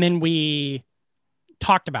pilot and then we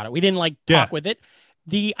talked about it. We didn't like talk Yeah. with it.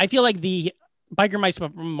 I feel like the Biker Mice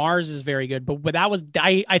from Mars is very good, but that was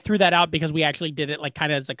I threw that out because we actually did it like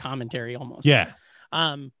kind of as a commentary almost. Yeah.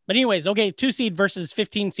 But anyways, okay, 2 seed versus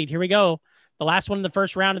 15 seed. Here we go. The last one in the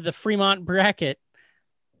first round of the Fremont bracket.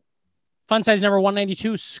 Fun size number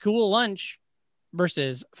 192, School Lunch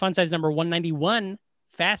versus fun size number 191,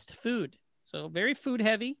 Fast Food. So very food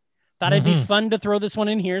heavy. Thought it'd be Mhm. fun to throw this one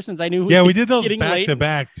in here since I knew Yeah, we did those getting back late. to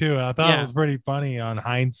back too. And I thought Yeah. it was pretty funny on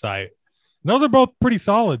hindsight. And those are both pretty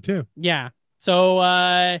solid too. Yeah. So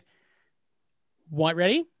what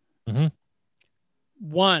ready? Mhm.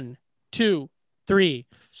 1, 2, 3.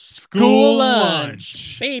 School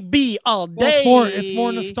lunch. Baby all Well, day. it's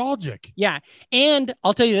more nostalgic. Yeah. And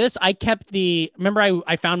I'll tell you this, I kept remember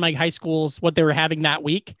I found my high schools what they were having that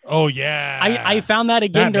week. Oh yeah. I found that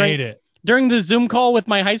again that made it. during the Zoom call with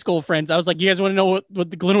my high school friends. I was like, you guys want to know what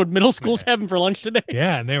the Glenwood Middle School's having for lunch today?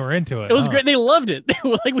 Yeah, and they were into it. It was huh? great. They loved it. They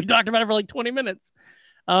were like, we talked about it for like 20 minutes.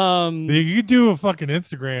 You could do a fucking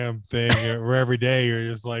Instagram thing where every day you're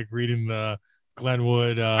just like reading the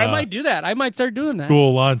Glenwood I might do that. I might start doing that.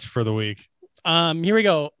 school lunch for the week. Here we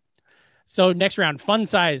go. So next round, fun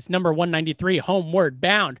size number 193, Homeward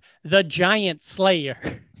Bound, the Giant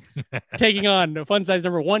Slayer, taking on fun size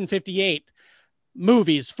number 158,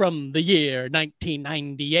 movies from the year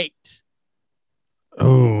 1998.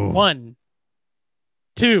 Oh, 1,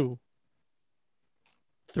 2,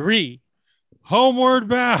 3. Homeward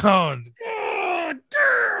Bound. Oh,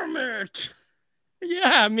 damn it.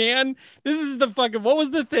 Yeah, man. This is the fucking, what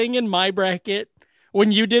was the thing in my bracket?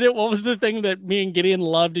 When you did it, what was the thing that me and Gideon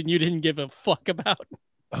loved and you didn't give a fuck about?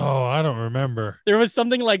 Oh, I don't remember. There was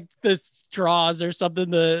something like the straws or something,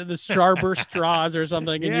 the Starburst straws or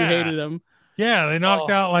something, and Yeah. you hated them. Yeah, they knocked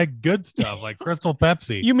Oh. out like good stuff, like Crystal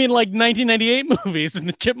Pepsi. You mean like 1998 movies in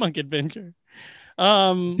the Chipmunk Adventure?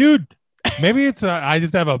 Dude, maybe it's I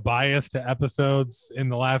just have a bias to episodes in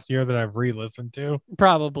the last year that I've re-listened to,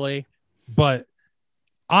 Probably. but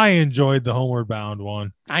I enjoyed the Homeward Bound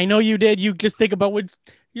one. I know you did. You just think about when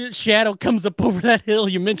your shadow comes up over that hill.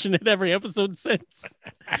 You mention it every episode since.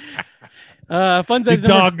 Fun You size number.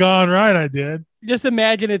 doggone right, I did. Just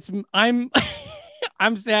imagine I'm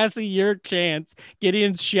I'm Sassy, your Chance,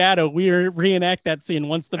 Gideon's shadow. We reenact that scene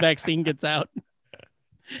once the vaccine gets out.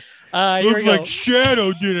 Here Looks we go. like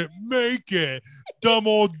Shadow didn't make it. Dumb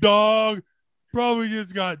old dog. Probably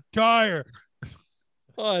just got tired.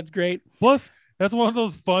 Oh, that's great. Plus, that's one of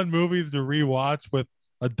those fun movies to rewatch with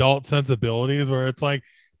adult sensibilities where it's like,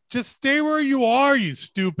 just stay where you are, you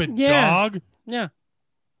stupid Yeah. dog. Yeah.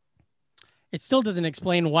 It still doesn't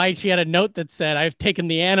explain why she had a note that said, I've taken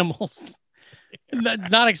the animals.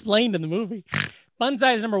 That's not explained in the movie. Fun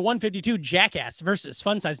size number 152, Jackass versus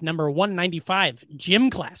fun size number 195, Gym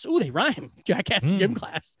Class. Ooh, they rhyme. Jackass and Gym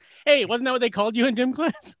Class. Hey, wasn't that what they called you in gym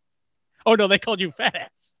class? Oh, no, they called you Fat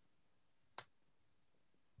Ass.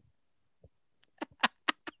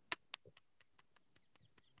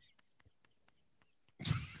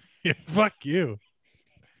 Yeah, fuck you.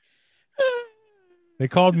 They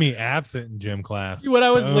called me absent in gym class. When I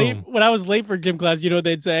was Boom. late for gym class, you know what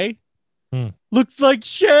they'd say? Hmm. Looks like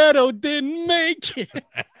Shadow didn't make it.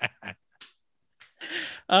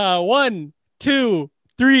 1, 2,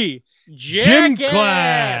 3. Gym Jackass!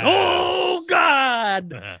 class. Oh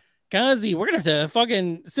God, Kazi, we're gonna have to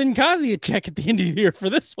fucking send Kazi a check at the end of the year for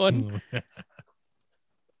this one.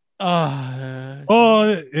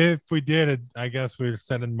 Well, if we did it, I guess we're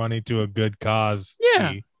sending money to a good cause.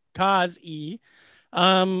 Yeah. Kazi.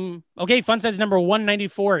 Okay, fun size number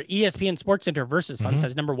 194, ESPN Sports Center versus fun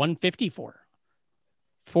size number 154.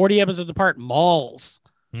 40 episodes apart, Malls.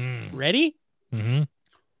 Ready? Mm-hmm.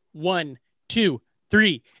 1, 2,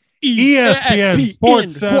 3. ESPN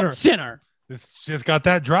Sports Center. Center. It's just got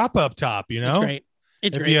that drop up top, you know? It's great.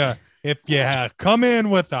 It's if great. if you come in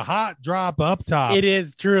with a hot drop up top. It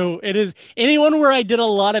is true. It is. Anyone where I did a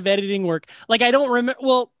lot of editing work, like I don't remember.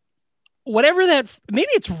 Well, whatever that, maybe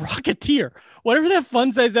it's Rocketeer. Whatever that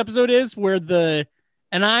fun size episode is, where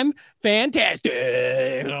and I'm fantastic.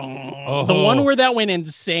 The one where that went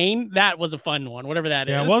insane. That was a fun one. Whatever that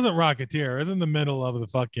is. Yeah, it wasn't Rocketeer. It was in the middle of the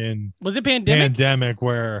fucking Was it Pandemic? pandemic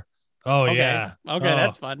where. Oh Okay. yeah. Okay,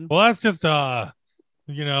 that's fun. Well, that's just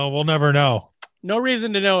we'll never know. No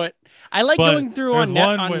reason to know it. I like But going through there's on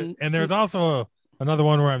net. one and there's also another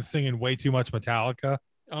one where I'm singing way too much Metallica.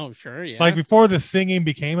 Oh sure, yeah. Like before the singing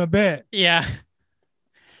became a bit. Yeah.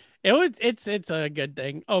 It's a good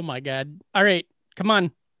thing. Oh my god. All right, come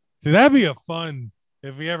on. See, that'd be a fun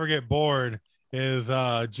if we ever get bored. Is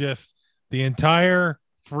just the entire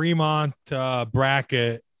Fremont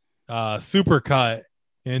bracket supercut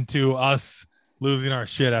into us losing our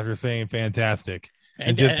shit after saying fantastic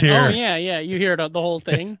and just hear. Oh yeah, you hear the whole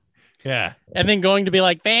thing. Yeah. And then going to be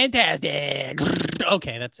like, fantastic.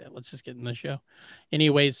 Okay, that's it. Let's just get in the show.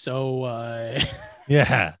 Anyways, so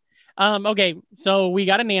Yeah. okay, so we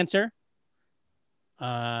got an answer.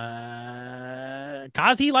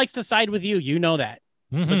 Kazi likes to side with you. You know that.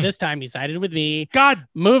 But Mhm. this time he sided with me. God.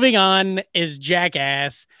 Moving on is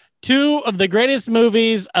Jackass. 2 of the greatest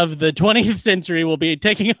movies of the 20th century will be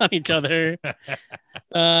taking on each other. Is this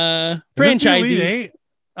the Elite Franchises. Eight?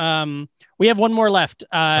 We have one more left.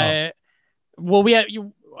 Well, we have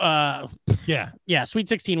you. Yeah. Sweet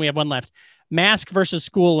 16. We have one left. Mask versus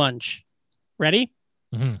School Lunch. Ready?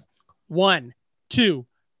 Mhm. 1, 2,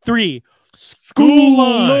 3. School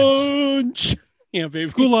Lunch. Yeah, baby.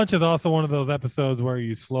 School Lunch is also one of those episodes where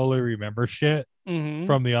you slowly remember shit Mm-hmm.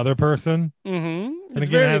 from the other person. Mm-hmm. And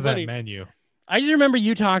again, it has that menu. I just remember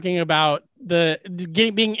you talking about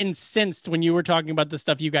being incensed when you were talking about the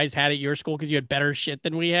stuff you guys had at your school because you had better shit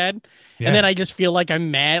than we had. Yeah. And then I just feel like I'm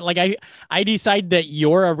mad. Like I decide that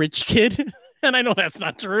you're a rich kid. And I know that's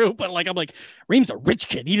not true, but like I'm like, Reem's a rich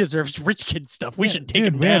kid. He deserves rich kid stuff. We should take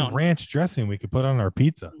him we had down. ranch dressing we could put on our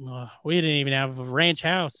pizza. We didn't even have a ranch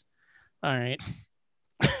house. All right.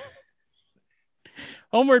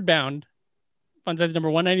 Homeward Bound. Fun size number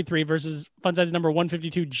 193 versus fun size number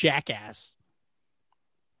 152, Jackass.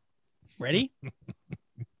 Ready?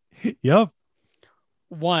 Yep.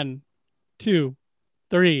 1, 2,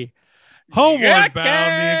 3. Homeward Jackass!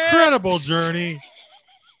 Bound, the incredible journey.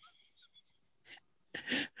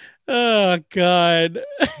 Oh God.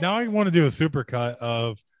 Now I want to do a supercut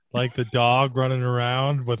of like the dog running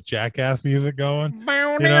around with Jackass music going.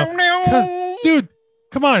 Dude,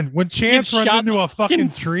 Come on, when Chance runs shot into a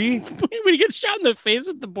fucking tree. when he gets shot in the face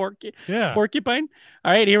with the Yeah. porcupine.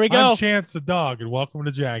 All right, here we go. I'm Chance the dog, and welcome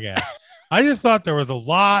to Jackass. I just thought there was a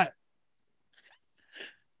lot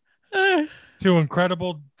to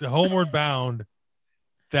Incredible Homeward Bound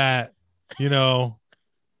that, you know,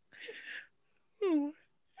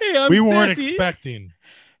 Hey, I'm we weren't Sassy. expecting.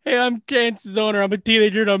 Hey, I'm Chance's owner. I'm a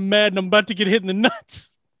teenager and I'm mad and I'm about to get hit in the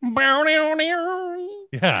nuts.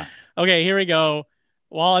 Yeah. Okay, here we go.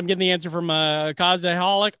 While I'm getting the answer from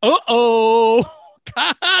Cosaholic. Uh-oh.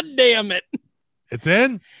 God damn it. It's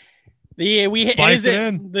in. Splice it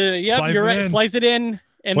in. Yep, Splice you're it right. in. Splice it in.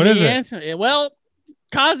 And What the is it? answer, well,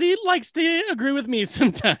 Kazi likes to agree with me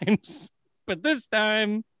sometimes. But this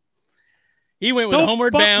time he went with Don't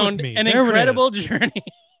Homeward fuck with Bound, me. An There it Incredible is. Journey.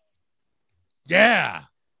 Yeah.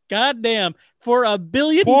 God damn. For $1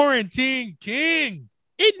 billion. Quarantine King.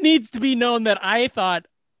 It needs to be known that I thought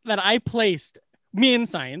that I placed me in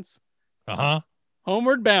science, Uh-huh.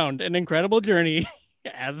 Homeward Bound, An Incredible Journey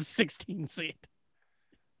as a 16 seed.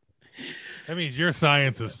 That means your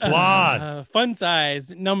science is flawed. Fun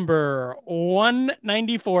size number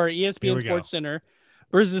 194, Here ESPN we go. Sports Center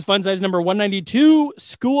versus fun size number 192,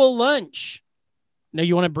 School Lunch. Now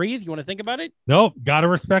you want to breathe? You want to think about it? Nope. Gotta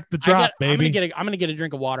respect the drop, baby. I'm gonna get a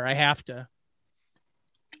drink of water. I have to.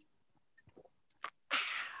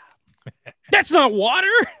 That's not water.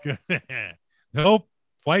 Nope.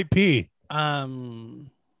 White pea. Come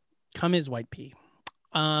is white pea.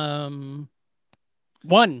 1,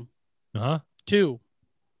 Uh-huh. 2,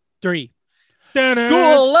 3. Da-na-na,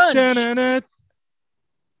 School lunch. da-na-na.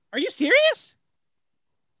 Are you serious?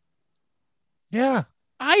 Yeah.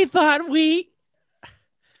 I thought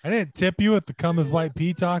I didn't tip you with the come as white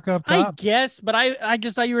pea talk up I top. guess, but I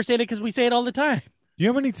just thought you were saying it because we say it all the time. Do you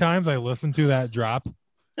know how many times I listened to that drop?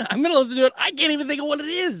 I'm gonna listen to it. I can't even think of what it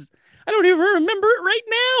is. I don't even remember it right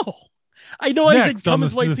now. I know I said Next on come the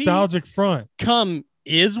is white pea. nostalgic front. Come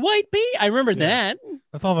is white pea. I remember that.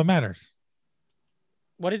 That's all that matters.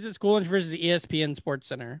 What is it? School Lunch versus ESPN Sports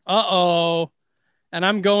Center. Uh-oh. And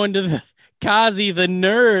I'm going to the Kazi, the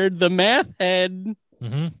nerd, the math head.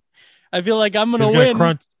 Mm-hmm. I feel like I'm gonna He's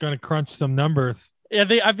win. Gonna crunch some numbers. Yeah,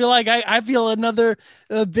 I feel like I feel another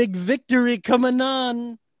big victory coming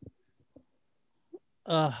on.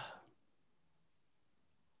 What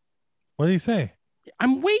do you say?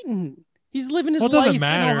 I'm waiting. He's living his Well, it doesn't life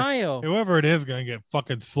matter. in Ohio. Whoever it is gonna get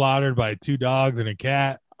fucking slaughtered by 2 dogs and a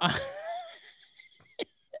cat.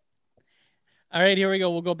 All right, here we go.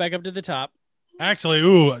 We'll go back up to the top.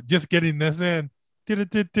 Actually, just getting this in.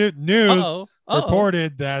 News Uh-oh.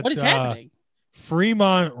 reported that What is happening?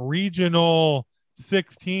 Fremont Regional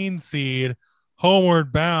 16 seed,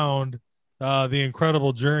 Homeward Bound, The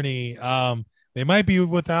Incredible Journey. They might be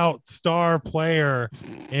without star player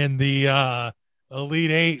in the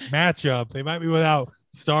Elite 8 matchup. They might be without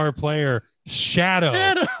star player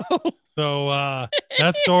Shadow. So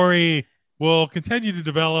that story will continue to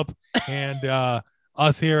develop, and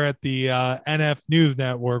us here at the NF News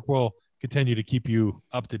Network will continue to keep you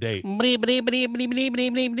up to date.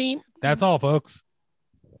 That's all, folks.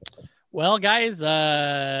 Well, guys,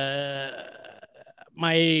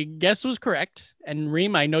 my guess was correct. And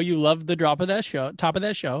Reem, I know you loved the top of that show. Top of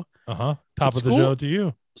the School- show to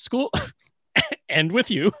you. School and with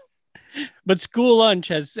you. But School Lunch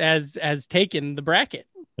has taken the bracket.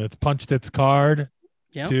 It's punched its card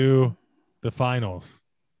Yep. to the finals.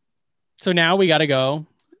 So now we got to go.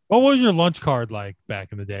 What was your lunch card like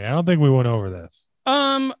back in the day? I don't think we went over this.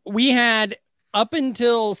 We had up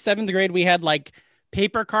until 7th grade, we had like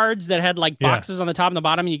paper cards that had like Yeah. boxes on the top and the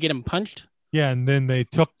bottom, and you get them punched. Yeah, and then they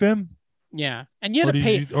took them, Yeah, and you had to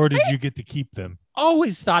pay. or did you get to keep them?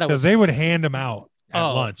 Always thought it was Because they would hand them out at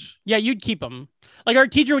Oh. lunch. Yeah, you'd keep them. Like our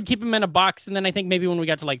teacher would keep them in a box, and then I think maybe when we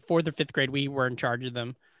got to like 4th or 5th grade, we were in charge of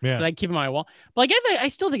them. Yeah. But I'd keep them on my wall. But like I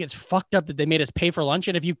still think it's fucked up that they made us pay for lunch,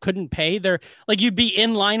 and if you couldn't pay, they're like you'd be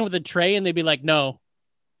in line with a tray, and they'd be like, "No,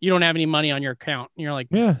 you don't have any money on your account." And you're like,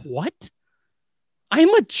 Yeah. "What? I'm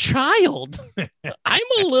a child. I'm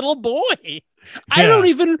a little boy. I Yeah. don't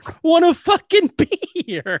even want to fucking be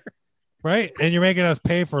here." Right? And you're making us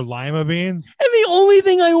pay for lima beans? And the only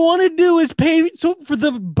thing I want to do is pay for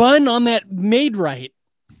the bun on that made right.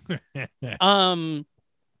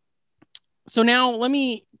 So now let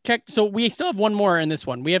me check. So we still have one more in this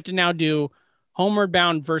one. We have to now do Homeward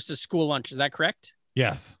Bound versus School Lunch. Is that correct?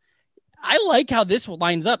 Yes. I like how this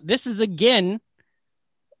lines up. This is again,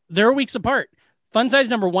 they're weeks apart. Fun size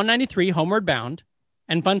number 193, Homeward Bound,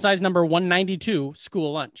 and fun size number 192,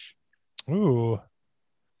 School Lunch. Ooh.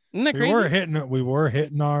 Isn't that We crazy? were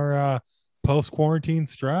hitting our post-quarantine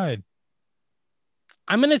stride.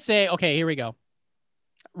 I'm going to say, okay, here we go.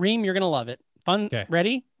 Reem, you're gonna love it. Fun. Okay.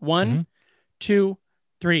 Ready? 1, Mhm. 2,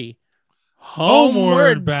 3.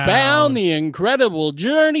 Homeward Bound. Bound. The incredible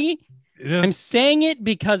journey. It I'm is, saying it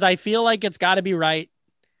because I feel like it's got to be right.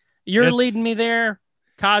 You're It's- leading me there.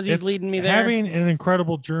 Kazi's it's leading me there. having an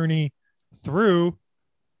incredible journey through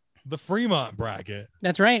the Fremont bracket.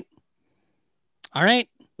 That's right. All right.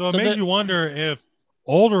 So it So makes the- you wonder if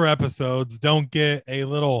older episodes don't get a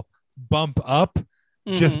little bump up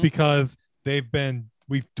just Mhm. because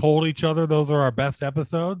we've told each other those are our best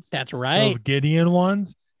episodes. That's right. Those Gideon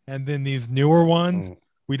ones. And then these newer ones,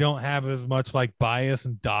 we don't have as much like bias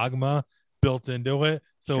and dogma built into it.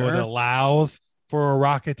 So Sure. it allows for a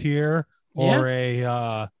Rocketeer or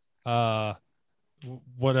a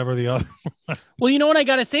whatever the other. Well, you know what I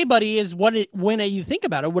gotta say, buddy, is when you think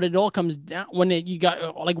about it, what it all comes down what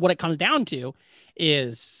it comes down to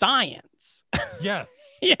is science. Yes.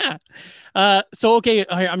 Yeah. So okay,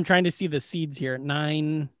 I'm trying to see the seeds here.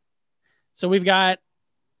 9. So we've got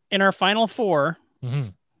in our final 4,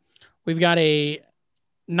 Mhm. we've got a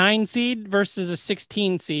 9 seed versus a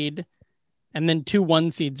 16 seed, and then 2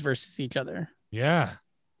 1 seeds versus each other. Yeah,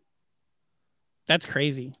 That's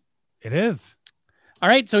crazy. it is. All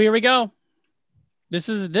right, so here we go. This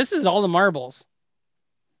is all the marbles.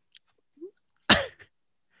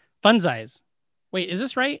 Fun size. Wait, is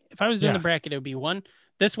this right? If I was doing Yeah. the bracket, it would be 1.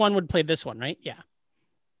 This one would play this one, right? Yeah.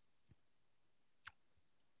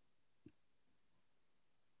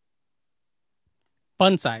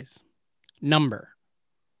 Fun size. Number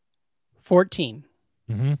 14.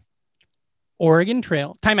 Mm-hmm. Oregon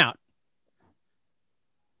Trail. Timeout.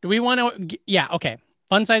 Do we want to? Yeah. Okay.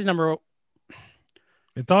 Fun size number.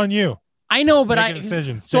 It's on you. I know, but Make a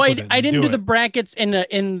decision. So Stick with it. I didn't do the it. brackets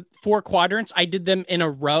in 4 quadrants. I did them in a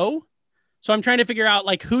row. So I'm trying to figure out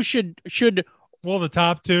like who should Well, the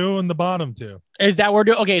top 2 and the bottom 2. is that we're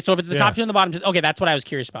doing. Okay, so if it's the top Yeah. 2 and the bottom 2, okay, that's what I was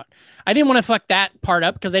curious about. I didn't want to fuck that part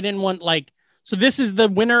up because I didn't want like. So this is the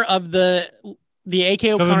winner of the AKO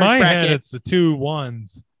Because in Connors my bracket. head, it's the 2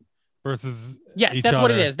 1s versus Yes, each that's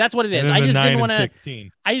what it other. is. That's what it is. And then I the just 9 didn't and want to.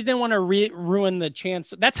 16. I just didn't want to ruin the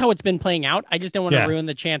chance. That's how it's been playing out. I just didn't want Yeah. to ruin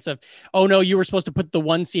the chance of, oh no, you were supposed to put the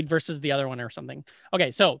 1 seed versus the other one or something. Okay,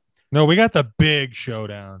 so No, we got the big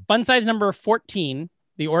showdown. fun size number 14,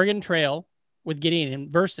 the Oregon Trail with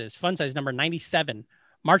Gideon versus fun size number 97,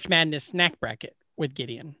 March Madness snack bracket with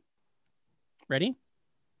Gideon. Ready?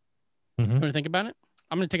 Mhm. You want to think about it?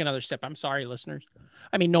 I'm going to take another sip. I'm sorry, listeners.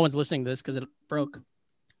 I mean, no one's listening to this because it broke.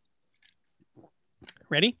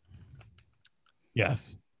 Ready?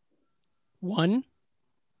 Yes. 1,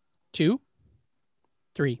 2,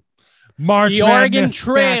 3. March The Oregon Madness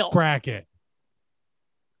Trail. snack bracket.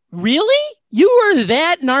 Really? You are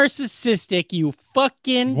that narcissistic, you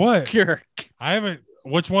fucking What? jerk. I haven't.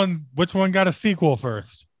 Which one got a sequel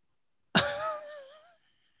first?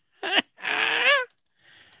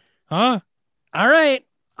 Huh? All right.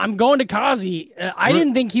 I'm going to Kazi. I What-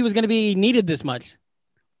 didn't think he was going to be needed this much.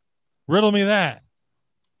 Riddle me that.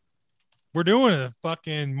 We're doing a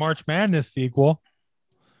fucking March Madness sequel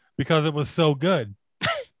because it was so good.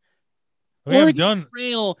 We haven't Oregon done.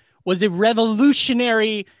 Trail was a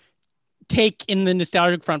revolutionary take in the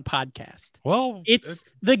Nostalgic Front podcast. Well, It's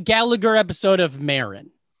the Gallagher episode of Marin.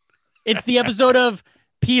 It's the episode of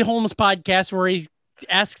Pete Holmes' podcast where he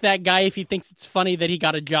asks that guy if he thinks it's funny that he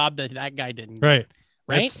got a job that guy didn't. get. right.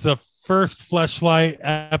 Right? It's the first Fleshlight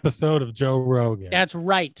episode of Joe Rogan. That's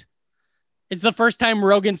right. It's the first time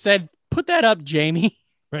Rogan said, "Put that up, Jamie."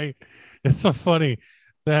 Right. It's so funny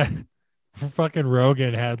that fucking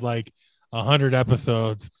Rogan had like 100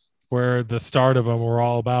 episodes where the start of them were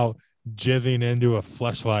all about jizzing into a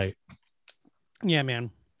fleshlight. Yeah,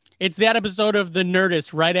 man. It's that episode of The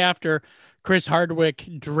Nerdist right after Chris Hardwick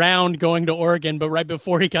drowned going to Oregon, but right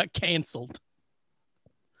before he got canceled.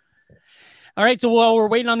 All right, so while we're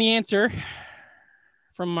waiting on the answer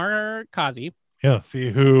from Markazi, Yeah.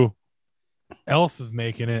 See who else is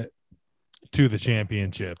making it to the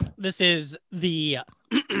championship. this is the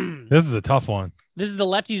This is a tough one. this is the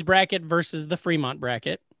lefties bracket versus the Fremont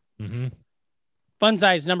bracket. Mm-hmm. Fun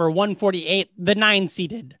size number 148, the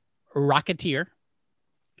 9-seeded Rocketeer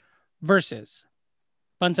versus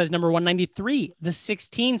fun size number 193, the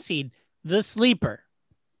 16 seed, the Sleeper.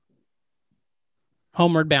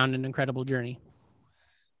 Homeward Bound, an incredible journey.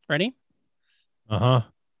 Ready? Uh-huh.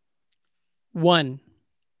 1,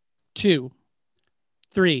 2,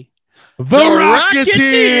 3. The, The Rocketeer!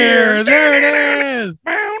 Rocketeer! There it is.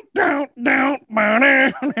 I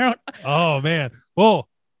Oh man. Well,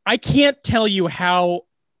 can't tell you how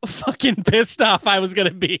fucking pissed off I was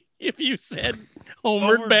gonna be if you said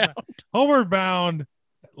Homeward Homeward Bound. Homeward Bound,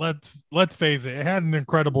 let's face it, it had an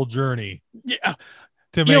incredible journey. Yeah.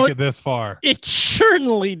 to You make know it this far. It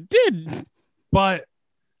certainly did. But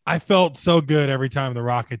I felt so good every time the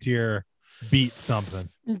Rocketeer beat something.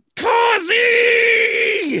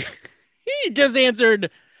 Causey! He just answered,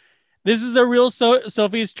 this is a real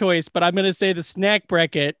Sophie's choice, but I'm going to say the snack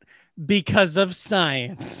bracket because of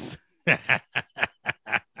science. There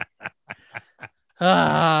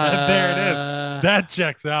it is. That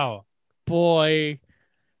checks out. Boy.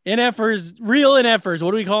 NFers, real NFers.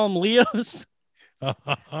 What do we call them? Leos?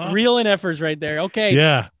 Real NFers right there. Okay.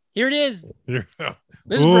 Yeah. Here it is. Uh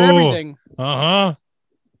This is for everything. huh.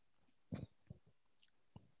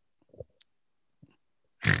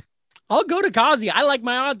 I'll go to Kazi. I like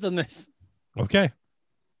my odds on this. Okay.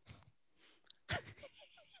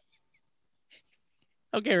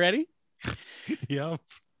 Okay, ready? Yep.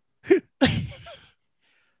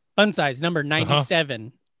 Fun size number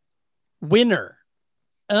 97. Winner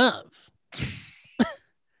of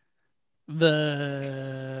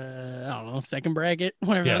the, I don't know, second bracket,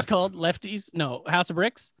 whatever Yes. it's called. Lefties. No, House of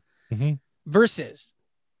Bricks. Mhm. Versus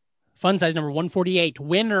fun size number 148.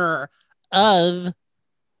 Winner of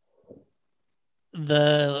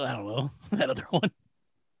the, I don't know, that other one.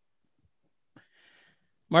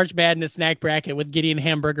 March Madness snack bracket with Gideon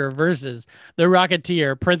Hamburger versus the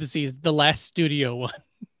Rocketeer, parentheses, the last studio one.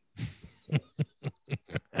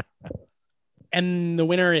 And the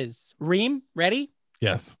winner is Reem. Ready?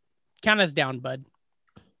 Yes. Count us down, bud.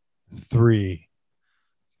 3,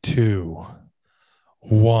 2,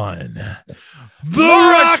 1. The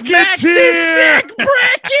March Madness Rocketeer! snack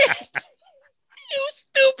bracket. You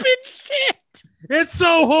stupid shit. It's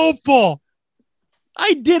so hopeful.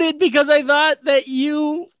 I did it because I thought that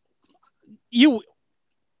you.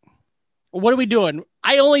 What are we doing?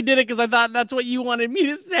 I only did it because I thought that's what you wanted me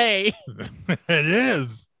to say. It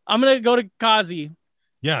is. I'm gonna go to Kazi.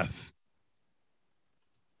 Yes.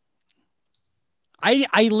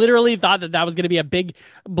 I literally thought that was gonna be a big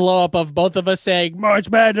blow up of both of us saying March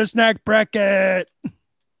Madness snack bracket.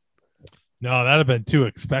 No, that'd have been too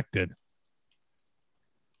expected.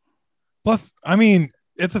 Plus, I mean,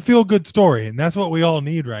 it's a feel good story, and that's what we all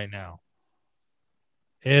need right now.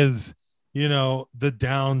 Is, you know, the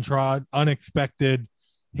downtrodden, unexpected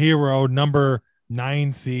hero, number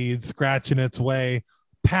 9 seed, scratching its way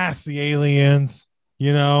past the aliens,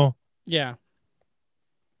 you know. Yeah.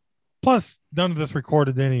 Plus, none of this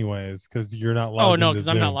recorded anyways, because you're not logged Oh no, into because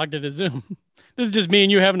I'm not Zoom. logged into Zoom. This is just me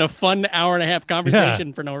and you having a fun hour-and-a-half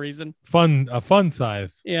conversation for no reason. A fun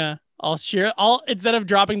size. Yeah. I'll share. Instead of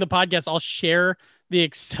dropping the podcast, I'll share the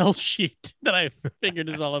Excel sheet that I figured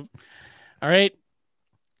is all of. All right.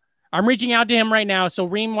 I'm reaching out to him right now. So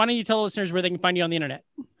Reem, why don't you tell listeners where they can find you on the internet?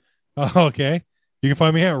 Okay. You can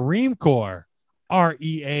find me at Reamcore,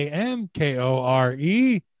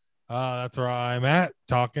 REAMKORE. That's where I'm at,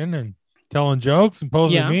 talking and telling jokes and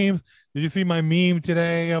posting memes. Did you see my meme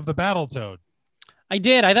today of the Battletoad? I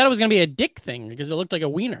did. I thought it was going to be a dick thing because it looked like a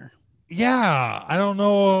wiener. Yeah. I don't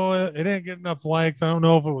know. It didn't get enough likes. I don't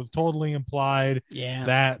know if it was totally implied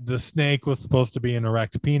that the snake was supposed to be an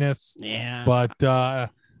erect penis. Yeah. But I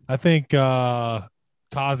think Kazi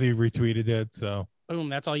retweeted it. So boom.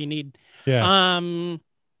 That's all you need. yeah.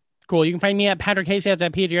 Cool. You can find me at Patrick Casey. That's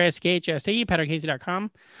at PATRICKHSE,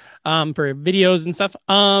 PatrickCasey.com for videos and stuff.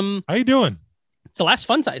 How you doing? It's the last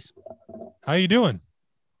fun size. How you doing?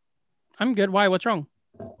 I'm good. Why? What's wrong?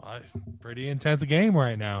 Well, it's a pretty intense game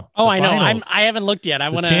right now. Oh, The I know. finals. I haven't looked yet. I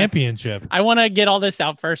want to championship. I want to get all this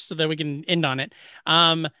out first so that we can end on it.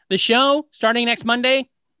 The show starting next Monday,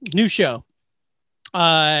 new show.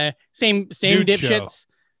 Same Nude dipshits.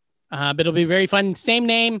 But it'll be very fun. Same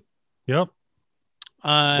name. Yep.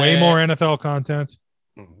 Way more NFL content.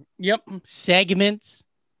 Yep. Segments.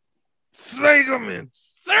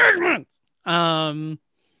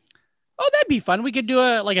 Oh, that'd be fun. We could do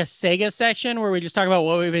a Sega section where we just talk about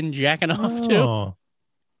what we've been jacking off to.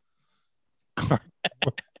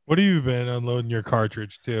 What have you been unloading your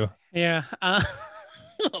cartridge to? Yeah.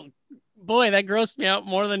 Boy, that grossed me out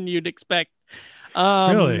more than you'd expect.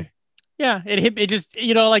 Really? Yeah. It just,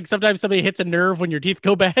 like sometimes somebody hits a nerve when your teeth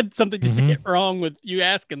go bad. Something just to get wrong with you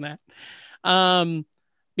asking that. But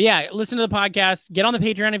yeah, listen to the podcast. Get on the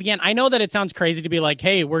Patreon if you can. I know that it sounds crazy to be like,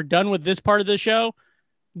 hey, we're done with this part of the show.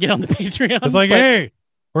 Get on the Patreon. It's like, hey,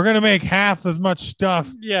 we're going to make half as much stuff.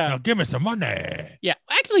 Yeah. Now give me some money. Yeah.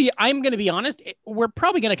 Actually, I'm going to be honest. We're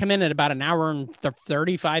probably going to come in at about an hour and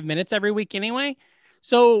 35 minutes every week anyway.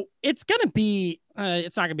 So it's going to be,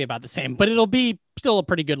 it's not going to be about the same, but it'll be still a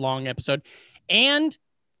pretty good long episode. And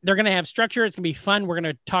they're going to have structure. It's going to be fun. We're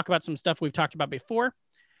going to talk about some stuff we've talked about before.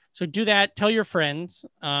 So do that. Tell your friends.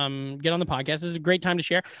 Get on the podcast. This is a great time to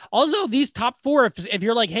share. Also, these top 4, if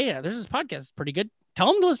you're like, hey, there's this podcast, it's pretty good.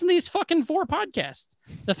 Tell them to listen to these fucking 4 podcasts.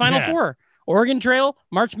 The final Yeah. 4. Oregon Trail,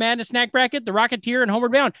 March Madness Snack Bracket, The Rocketeer, and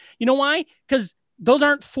Homeward Bound. You know why? Because those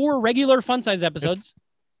aren't 4 regular fun size episodes.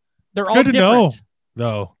 They're all Good to different. know,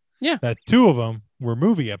 though. Yeah. That 2 of them were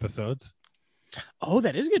movie episodes Oh,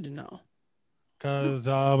 that is good to know. because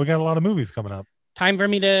we got a lot of movies coming up. Time for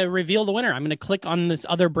me to reveal the winner. I'm going to click on this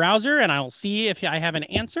other browser and I'll see if I have an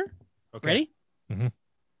answer. Okay. Ready? Mhm.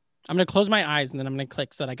 I'm going to close my eyes and then I'm going to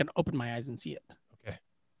click so that I can open my eyes and see it. Okay.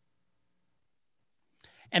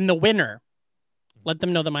 And the winner, let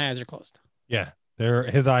them know that my eyes are closed. Yeah.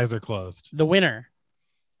 His eyes are closed. The winner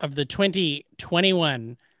of the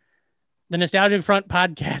 2021 The Nostalgic Front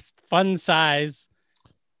Podcast Fun Size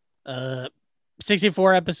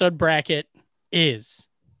 64 episode bracket is,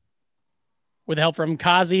 with help from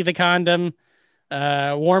Kazi the Condom,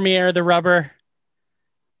 Warmier the Rubber,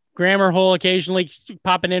 Grammar Hole occasionally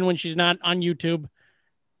popping in when she's not on YouTube.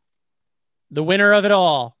 The winner of it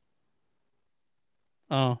all.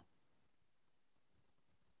 Oh.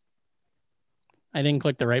 I didn't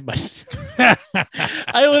click the right button.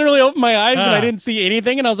 I literally opened my eyes and I didn't see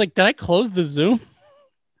anything. And I was like, did I close the Zoom?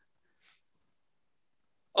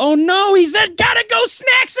 Oh no, he said, gotta go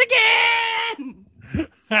snacks again.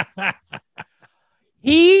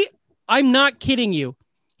 I'm not kidding you.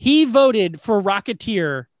 He voted for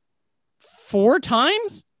Rocketeer 4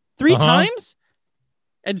 times, 3 times,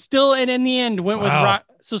 and in the end went with Wow.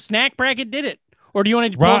 So Snack Bracket did it. Or do you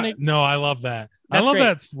want to No, I love that. That's I love great.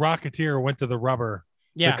 that Rocketeer went to the rubber.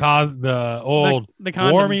 Yeah. The old the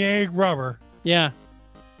condom. Warmy egg rubber. Yeah.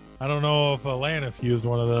 I don't know if Alanis used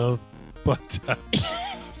one of those, but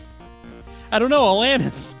I don't know,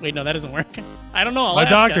 Alanis. Wait, no, that doesn't work. I don't know. my Alaska.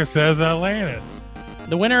 doctor says Alanis.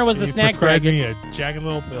 The winner was He the Snack prescribed Bracket. me a jagged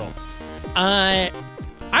little pill. I'm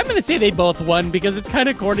going to say they both won because it's kind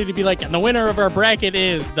of corny to be like, and the winner of our bracket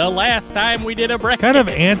is the last time we did a bracket.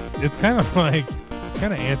 It's kind of like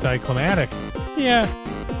anticlimactic Yeah.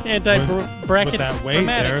 Anti-bracket. with that weight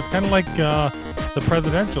there. It's kind of like the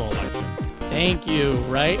presidential election. Thank you,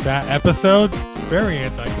 right? That episode, very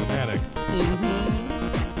anticlimactic.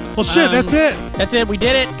 Mm-hmm. Well, shit, that's it. That's it. We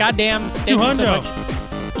did it. Goddamn. Thank you so 200.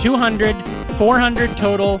 much. 200, 400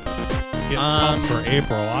 total. Get pumped for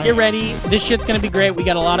April. Get ready. This shit's going to be great. We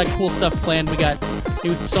got a lot of cool stuff planned. We got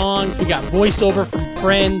new songs. We got voiceover from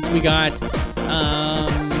friends. We got,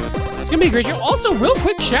 it's going to be a great show. Also, real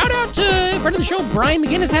quick shout out to a friend of the show, Brian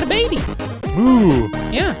McGinnis had a baby. Ooh.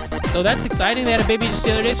 Yeah. So that's exciting. They had a baby just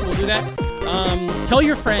the other day, so we'll do that. Tell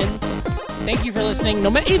your friends. Thank you for listening.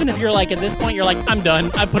 Even if you're like, at this point, you're like, I'm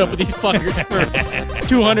done. I put up with these fuckers for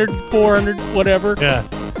 200, 400, whatever. Yeah.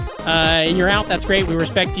 And you're out. That's great. We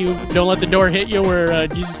respect you. Don't let the door hit you where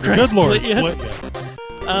Jesus Christ Good Lord. split you. Split you.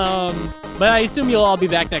 But I assume you'll all be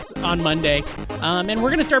back on Monday. And we're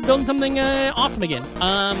going to start building something awesome again.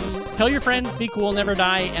 Tell your friends, be cool, never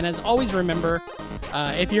die. And as always, remember,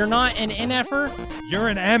 if you're not an NFer, You're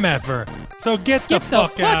an MFer. So get the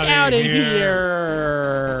fuck out of of here.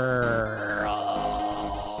 here.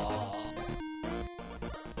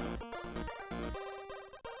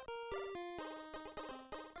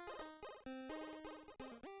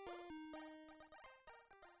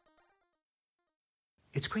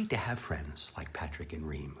 It's great to have friends like Patrick and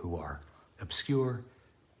Reem who are obscure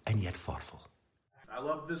and yet thoughtful. I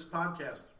love this podcast.